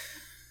 Yeah.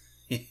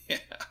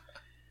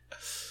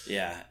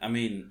 Yeah, I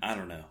mean, I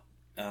don't know.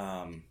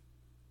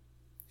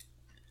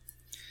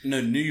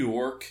 New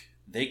York,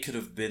 they could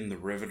have been the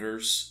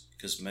Riveters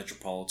because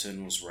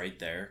Metropolitan was right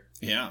there.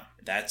 Yeah.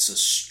 That's a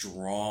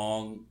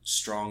strong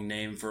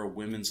name for a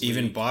women's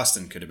Even league.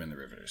 Boston could have been the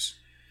Riveters.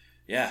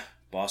 Yeah,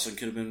 Boston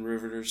could have been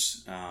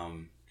Riveters.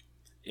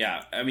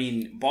 Yeah, I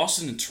mean,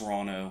 Boston and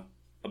Toronto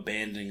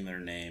abandoning their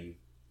name,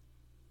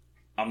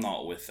 I'm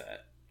not with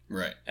that.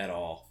 Right. At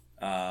all.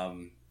 Yeah,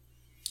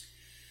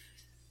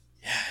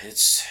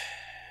 it's,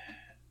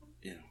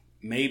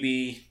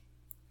 maybe,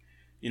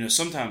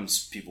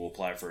 sometimes people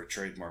apply for a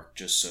trademark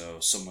just so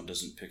someone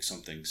doesn't pick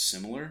something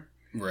similar.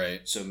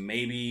 Right. So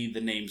maybe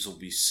the names will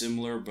be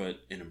similar, but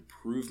an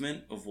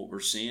improvement of what we're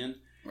seeing.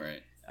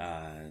 Right.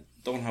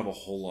 Don't have a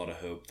whole lot of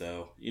hope,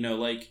 though.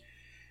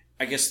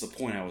 I guess the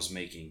point I was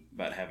making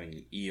about having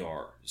an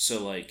ER.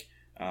 So,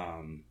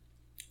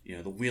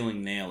 the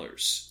Wheeling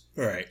Nailers.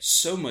 Right.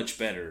 So much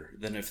better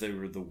than if they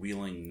were the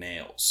Wheeling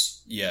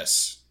Nails.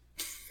 Yes.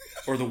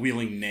 Or the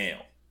Wheeling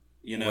Nail.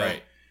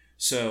 Right.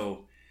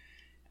 So,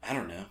 I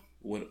don't know.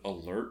 Would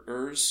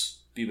Alerters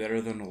be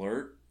better than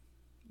Alert?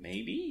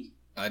 Maybe?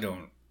 I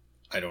don't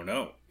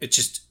know. It's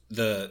just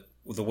the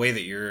way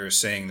that you're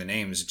saying the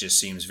names, it just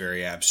seems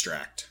very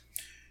abstract.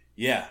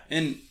 Yeah,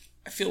 and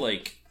I feel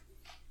like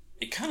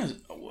it kind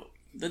of...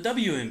 The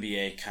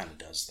WNBA kind of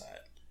does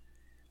that.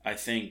 I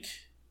think...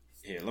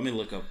 Here, let me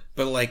look up...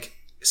 But,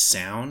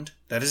 sound,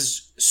 that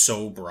is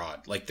so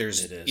broad.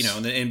 There's, It is.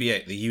 in the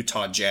NBA, the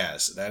Utah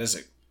Jazz, there's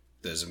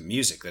a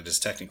music that is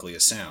technically a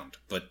sound.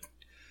 But,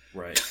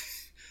 Right.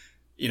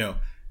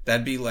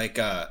 that'd be like,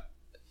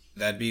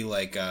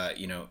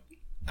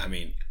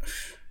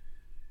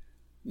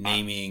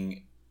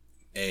 naming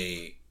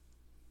a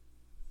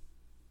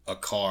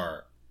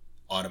car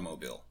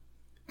automobile.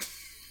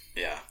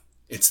 Yeah.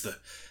 It's the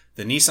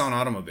Nissan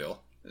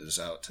automobile is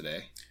out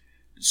today.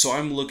 So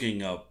I'm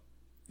looking up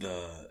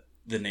the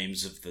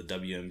names of the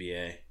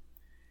WNBA,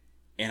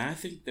 and I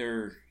think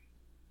they're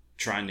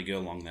trying to go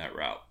along that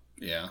route.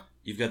 Yeah.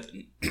 You've got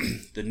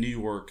the New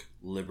York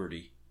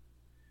Liberty.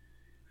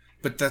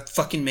 But that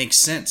fucking makes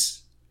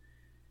sense.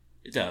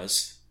 It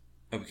does.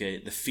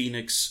 Okay, the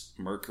Phoenix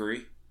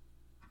Mercury.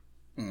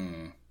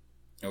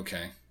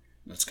 Okay.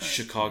 That's kind of...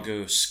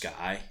 Chicago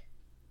Sky.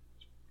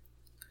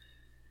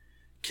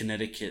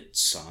 Connecticut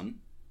Sun.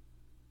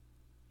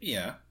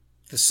 Yeah.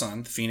 The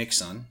Sun, the Phoenix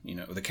Sun,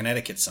 the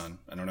Connecticut Sun.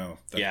 I don't know.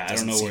 Yeah, I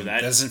don't know where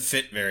that... doesn't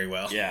fit very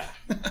well. Yeah.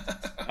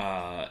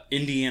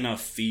 Indiana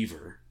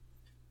Fever.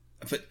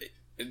 But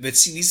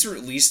see, these are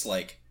at least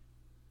they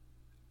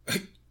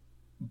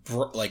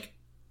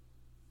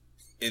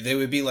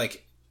would be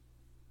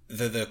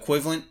the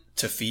equivalent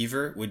to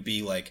fever would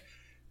be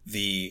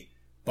the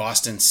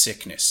Boston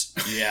Sickness.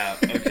 Yeah.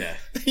 Okay.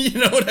 You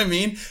know what I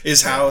mean?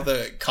 Is how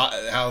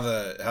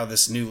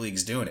this new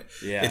league's doing it.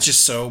 Yeah. It's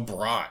just so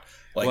broad.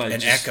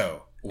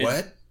 Echo.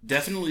 What? It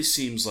definitely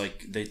seems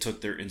like they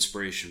took their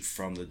inspiration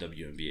from the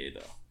WNBA,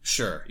 though.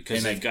 Sure.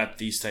 Because they've got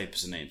these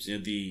types of names. You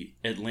know, the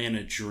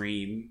Atlanta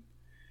Dream,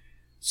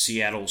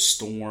 Seattle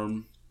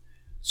Storm.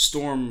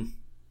 Storm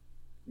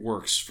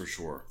works for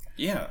sure.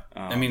 Yeah.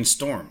 I mean,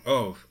 Storm.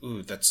 Oh,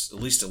 ooh, that's at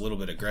least a little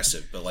bit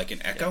aggressive. But like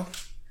an Echo?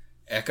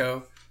 Yeah.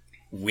 Echo?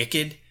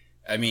 Wicked?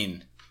 I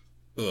mean,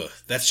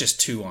 that's just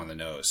too on the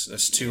nose.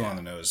 That's too on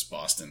the nose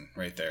Boston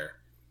right there.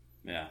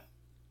 Yeah.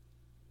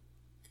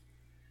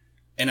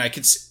 And I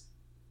could...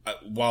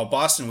 while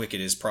Boston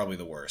Wicked is probably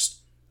the worst,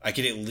 I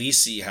could at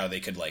least see how they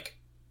could, like,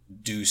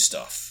 do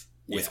stuff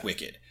with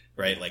Wicked,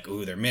 right? Like,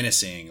 ooh, they're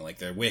menacing, like,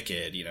 they're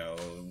wicked, you know.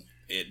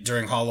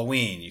 During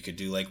Halloween, you could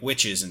do, like,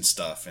 witches and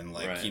stuff and,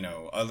 like, you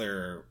know,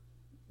 other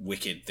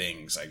wicked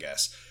things, I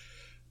guess.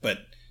 But,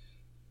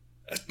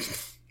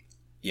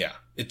 yeah,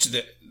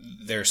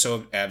 they're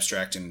so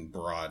abstract and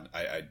broad,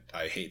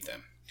 I hate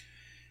them.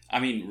 I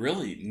mean,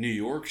 really, New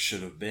York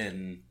should have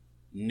been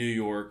New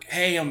York,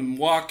 hey, I'm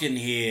walking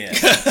here.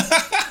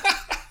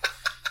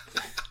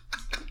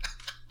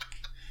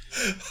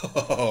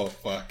 Oh,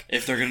 fuck.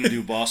 If they're going to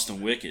do Boston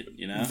Wicked,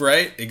 you know?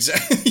 Right?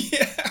 Exactly.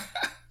 Yeah.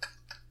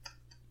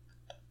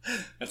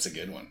 That's a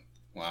good one.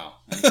 Wow.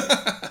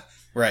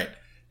 Right.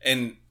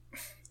 And,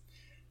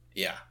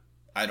 yeah,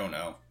 I don't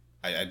know.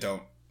 I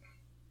don't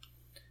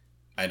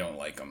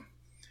like them.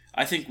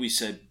 I think we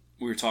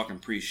were talking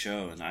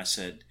pre-show, and I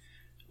said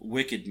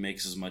Wicked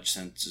makes as much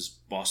sense as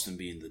Boston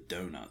being the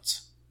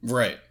Donuts.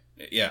 Right.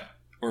 Yeah.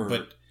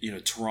 Or, you know,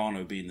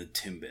 Toronto being the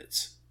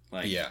Timbits.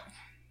 Like, yeah.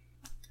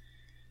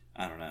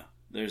 I don't know.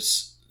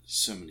 There's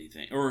so many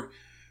things. Or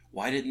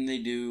why didn't they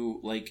do,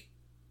 like,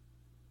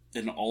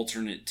 an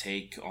alternate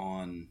take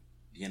on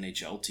the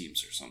NHL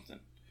teams or something?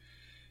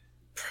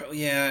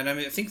 Yeah, and I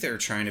mean, I think they're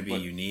trying to be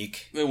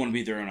unique. They want to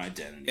be their own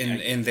identity.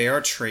 And they are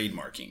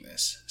trademarking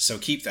this. So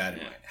keep that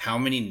in mind. How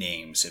many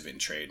names have been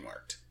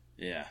trademarked?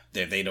 Yeah.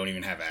 That they don't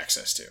even have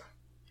access to.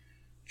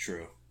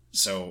 True.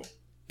 So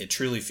it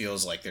truly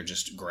feels like they're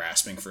just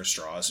grasping for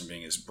straws and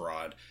being as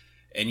broad.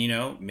 And, you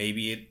know,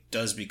 maybe it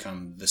does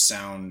become the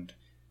Sound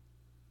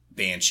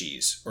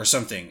Banshees or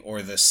something,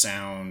 or the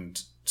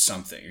Sound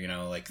something, you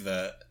know, like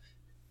the...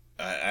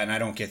 and I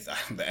don't get...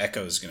 The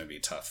Echo is going to be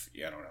tough.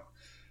 Yeah, I don't know.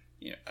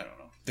 Yeah, I don't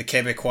know. The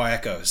Quebecois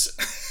Echoes.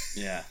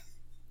 Yeah,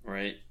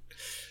 right.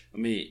 Let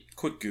me...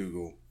 Quick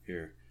Google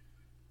here.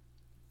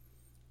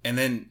 And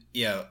then,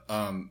 yeah,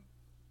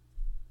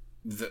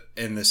 the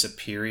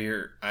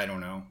Superior... I don't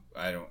know.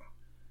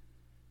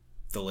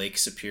 The Lake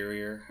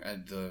Superior,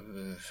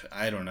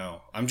 I don't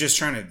know. I'm just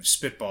trying to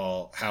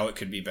spitball how it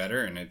could be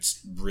better, and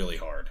it's really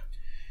hard.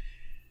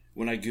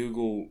 When I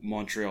Google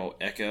Montreal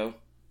Echo,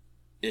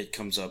 it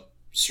comes up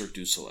Cirque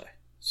du Soleil.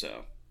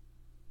 So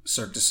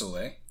Cirque du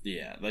Soleil?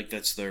 Yeah, like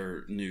that's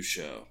their new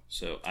show.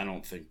 So I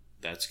don't think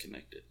that's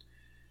connected.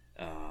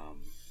 I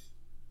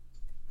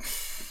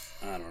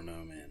don't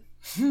know,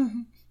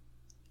 man.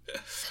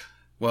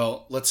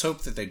 Well, let's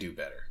hope that they do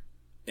better.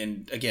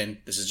 And again,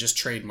 this is just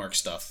trademark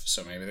stuff,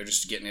 so maybe they're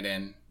just getting it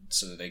in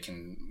so that they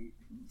can,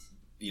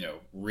 you know,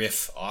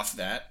 riff off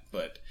that.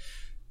 But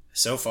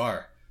so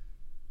far,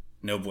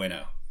 no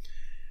bueno.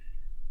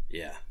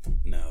 Yeah,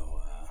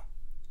 no,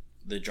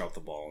 they dropped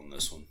the ball on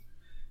this one.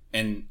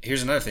 And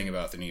here's another thing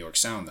about the New York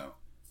sound, though.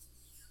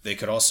 They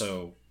could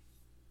also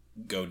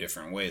go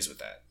different ways with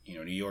that. You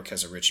know, New York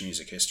has a rich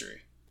music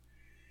history.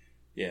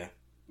 Yeah.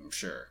 I'm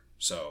sure.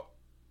 So.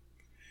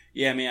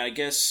 Yeah, I mean, I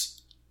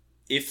guess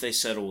if they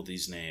settle with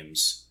these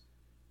names,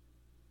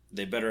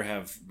 they better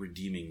have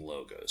redeeming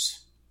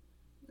logos.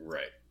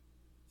 Right.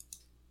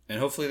 And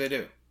hopefully they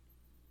do.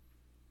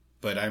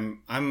 But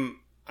I'm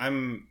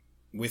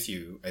with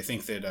you. I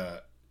think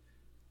that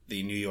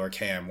the New York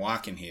Hey, I'm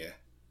Walking Here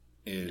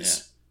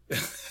is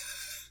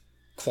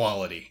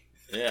quality.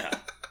 Yeah.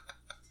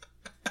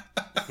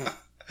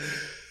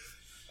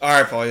 All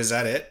right, Paul, is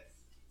that it?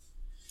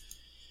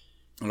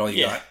 What all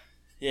you got?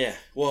 Yeah.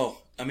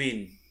 Well, I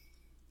mean,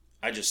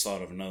 I just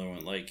thought of another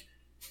one. Like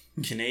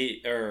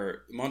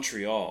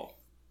Montreal,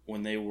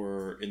 when they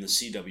were in the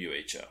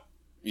CWHO.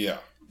 Yeah.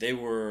 They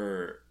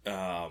were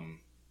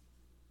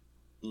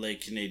Les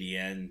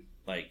Canadiens,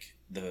 like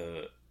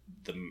the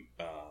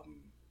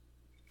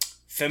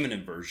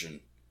feminine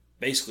version,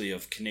 basically,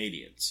 of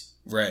Canadians.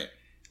 Right.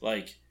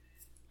 Like,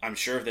 I'm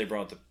sure if they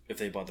bought the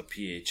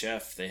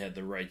PHF, they had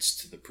the rights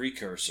to the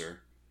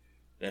precursor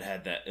that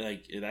had that.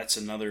 Like, that's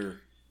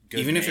another good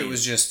Even name. if it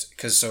was just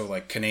because, so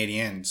like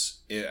Canadians,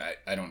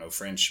 I don't know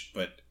French,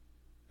 but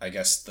I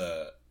guess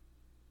the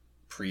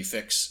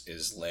prefix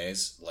is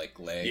les, like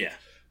les. Yeah.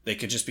 They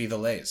could just be the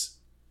les,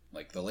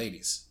 like the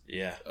ladies.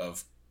 Yeah.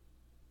 Of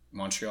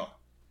Montreal,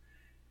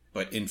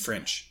 but in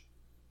French.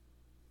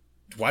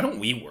 Why don't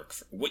we work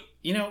for what?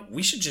 You know,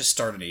 we should just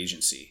start an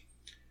agency.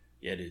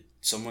 Yeah, dude.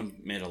 Someone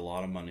made a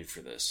lot of money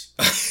for this.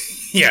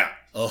 Yeah,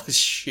 a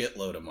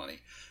shitload of money.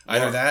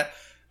 Either that,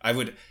 I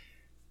would.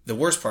 The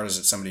worst part is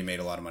that somebody made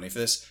a lot of money for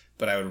this,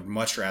 but I would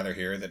much rather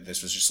hear that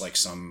this was just like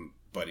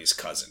somebody's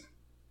cousin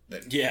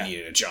that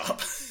needed a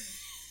job.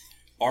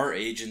 Our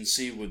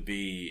agency would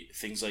be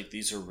things like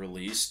these are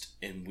released,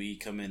 and we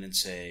come in and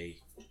say,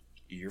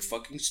 "You're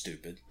fucking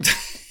stupid,"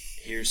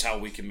 here's how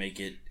we can make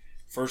it,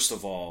 first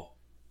of all,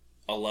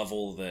 a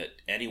level that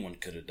anyone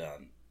could have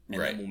done, and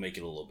Right. then we'll make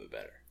it a little bit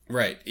better.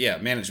 Right. Yeah.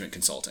 Management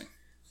consulting.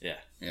 Yeah.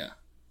 Yeah.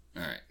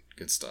 All right.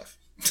 Good stuff.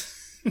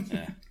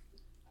 Yeah.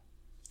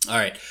 All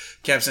right.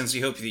 Capstans, we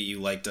hope that you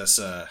liked us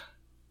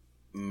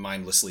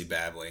mindlessly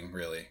babbling,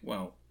 really.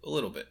 Well, a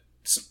little bit.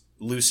 Some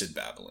lucid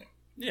babbling.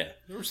 Yeah,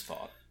 there was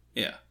thought.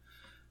 Yeah.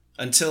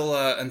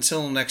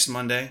 Until next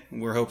Monday,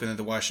 we're hoping that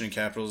the Washington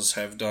Capitals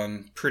have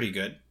done pretty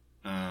good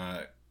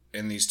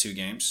in these two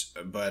games.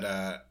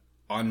 But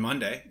on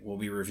Monday, we'll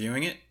be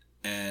reviewing it.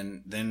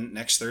 And then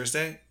next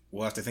Thursday,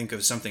 we'll have to think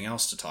of something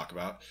else to talk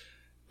about.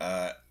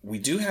 We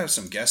do have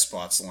some guest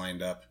spots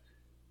lined up,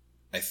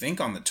 I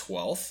think on the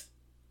 12th.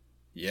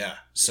 Yeah.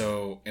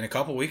 So in a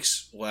couple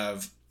weeks, we'll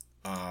have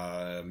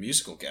a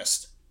musical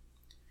guest,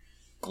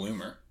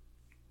 Gloomer.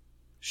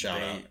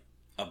 Shout out.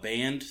 A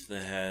band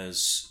that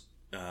has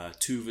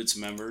 2 of its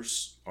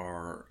members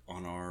are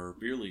on our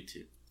beer league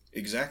team.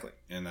 Exactly.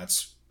 And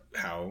that's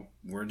how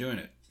we're doing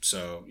it.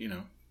 So,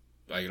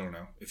 I don't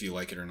know if you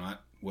like it or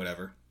not,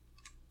 whatever.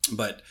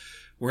 But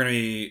we're going to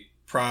be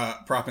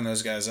propping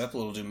those guys up, a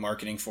little do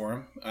marketing for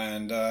them,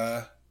 and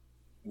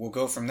we'll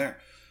go from there.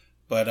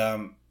 But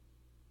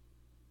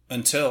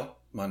until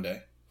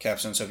Monday,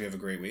 Capstones, hope you have a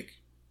great week,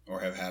 or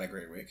have had a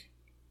great week.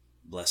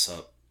 Bless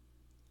up.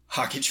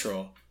 Hockey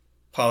Troll,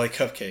 Polly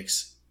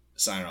Cupcakes,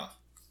 signing off.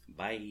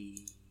 Bye.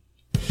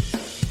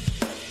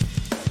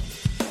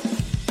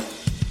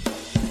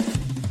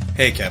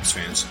 Hey Caps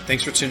fans,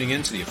 thanks for tuning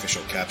in to the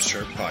official Caps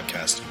Chirp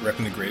podcast,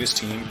 repping the greatest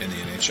team in the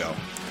NHL.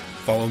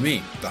 Follow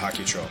me, the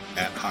Hockey Troll,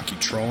 at Hockey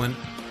Trollin'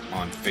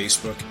 on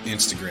Facebook,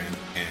 Instagram,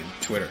 and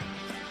Twitter.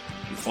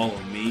 And follow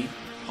me,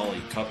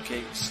 Polly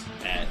Cupcakes,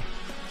 at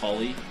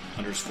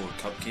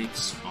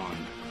Polly_Cupcakes on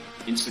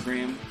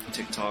Instagram,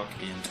 TikTok,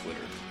 and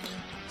Twitter.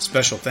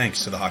 Special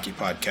thanks to the Hockey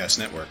Podcast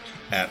Network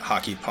at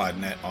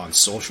HockeyPodNet on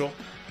social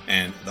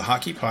and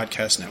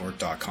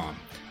thehockeypodcastnetwork.com.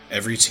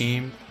 Every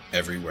team,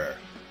 everywhere.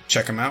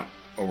 Check them out,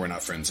 or we're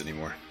not friends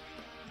anymore.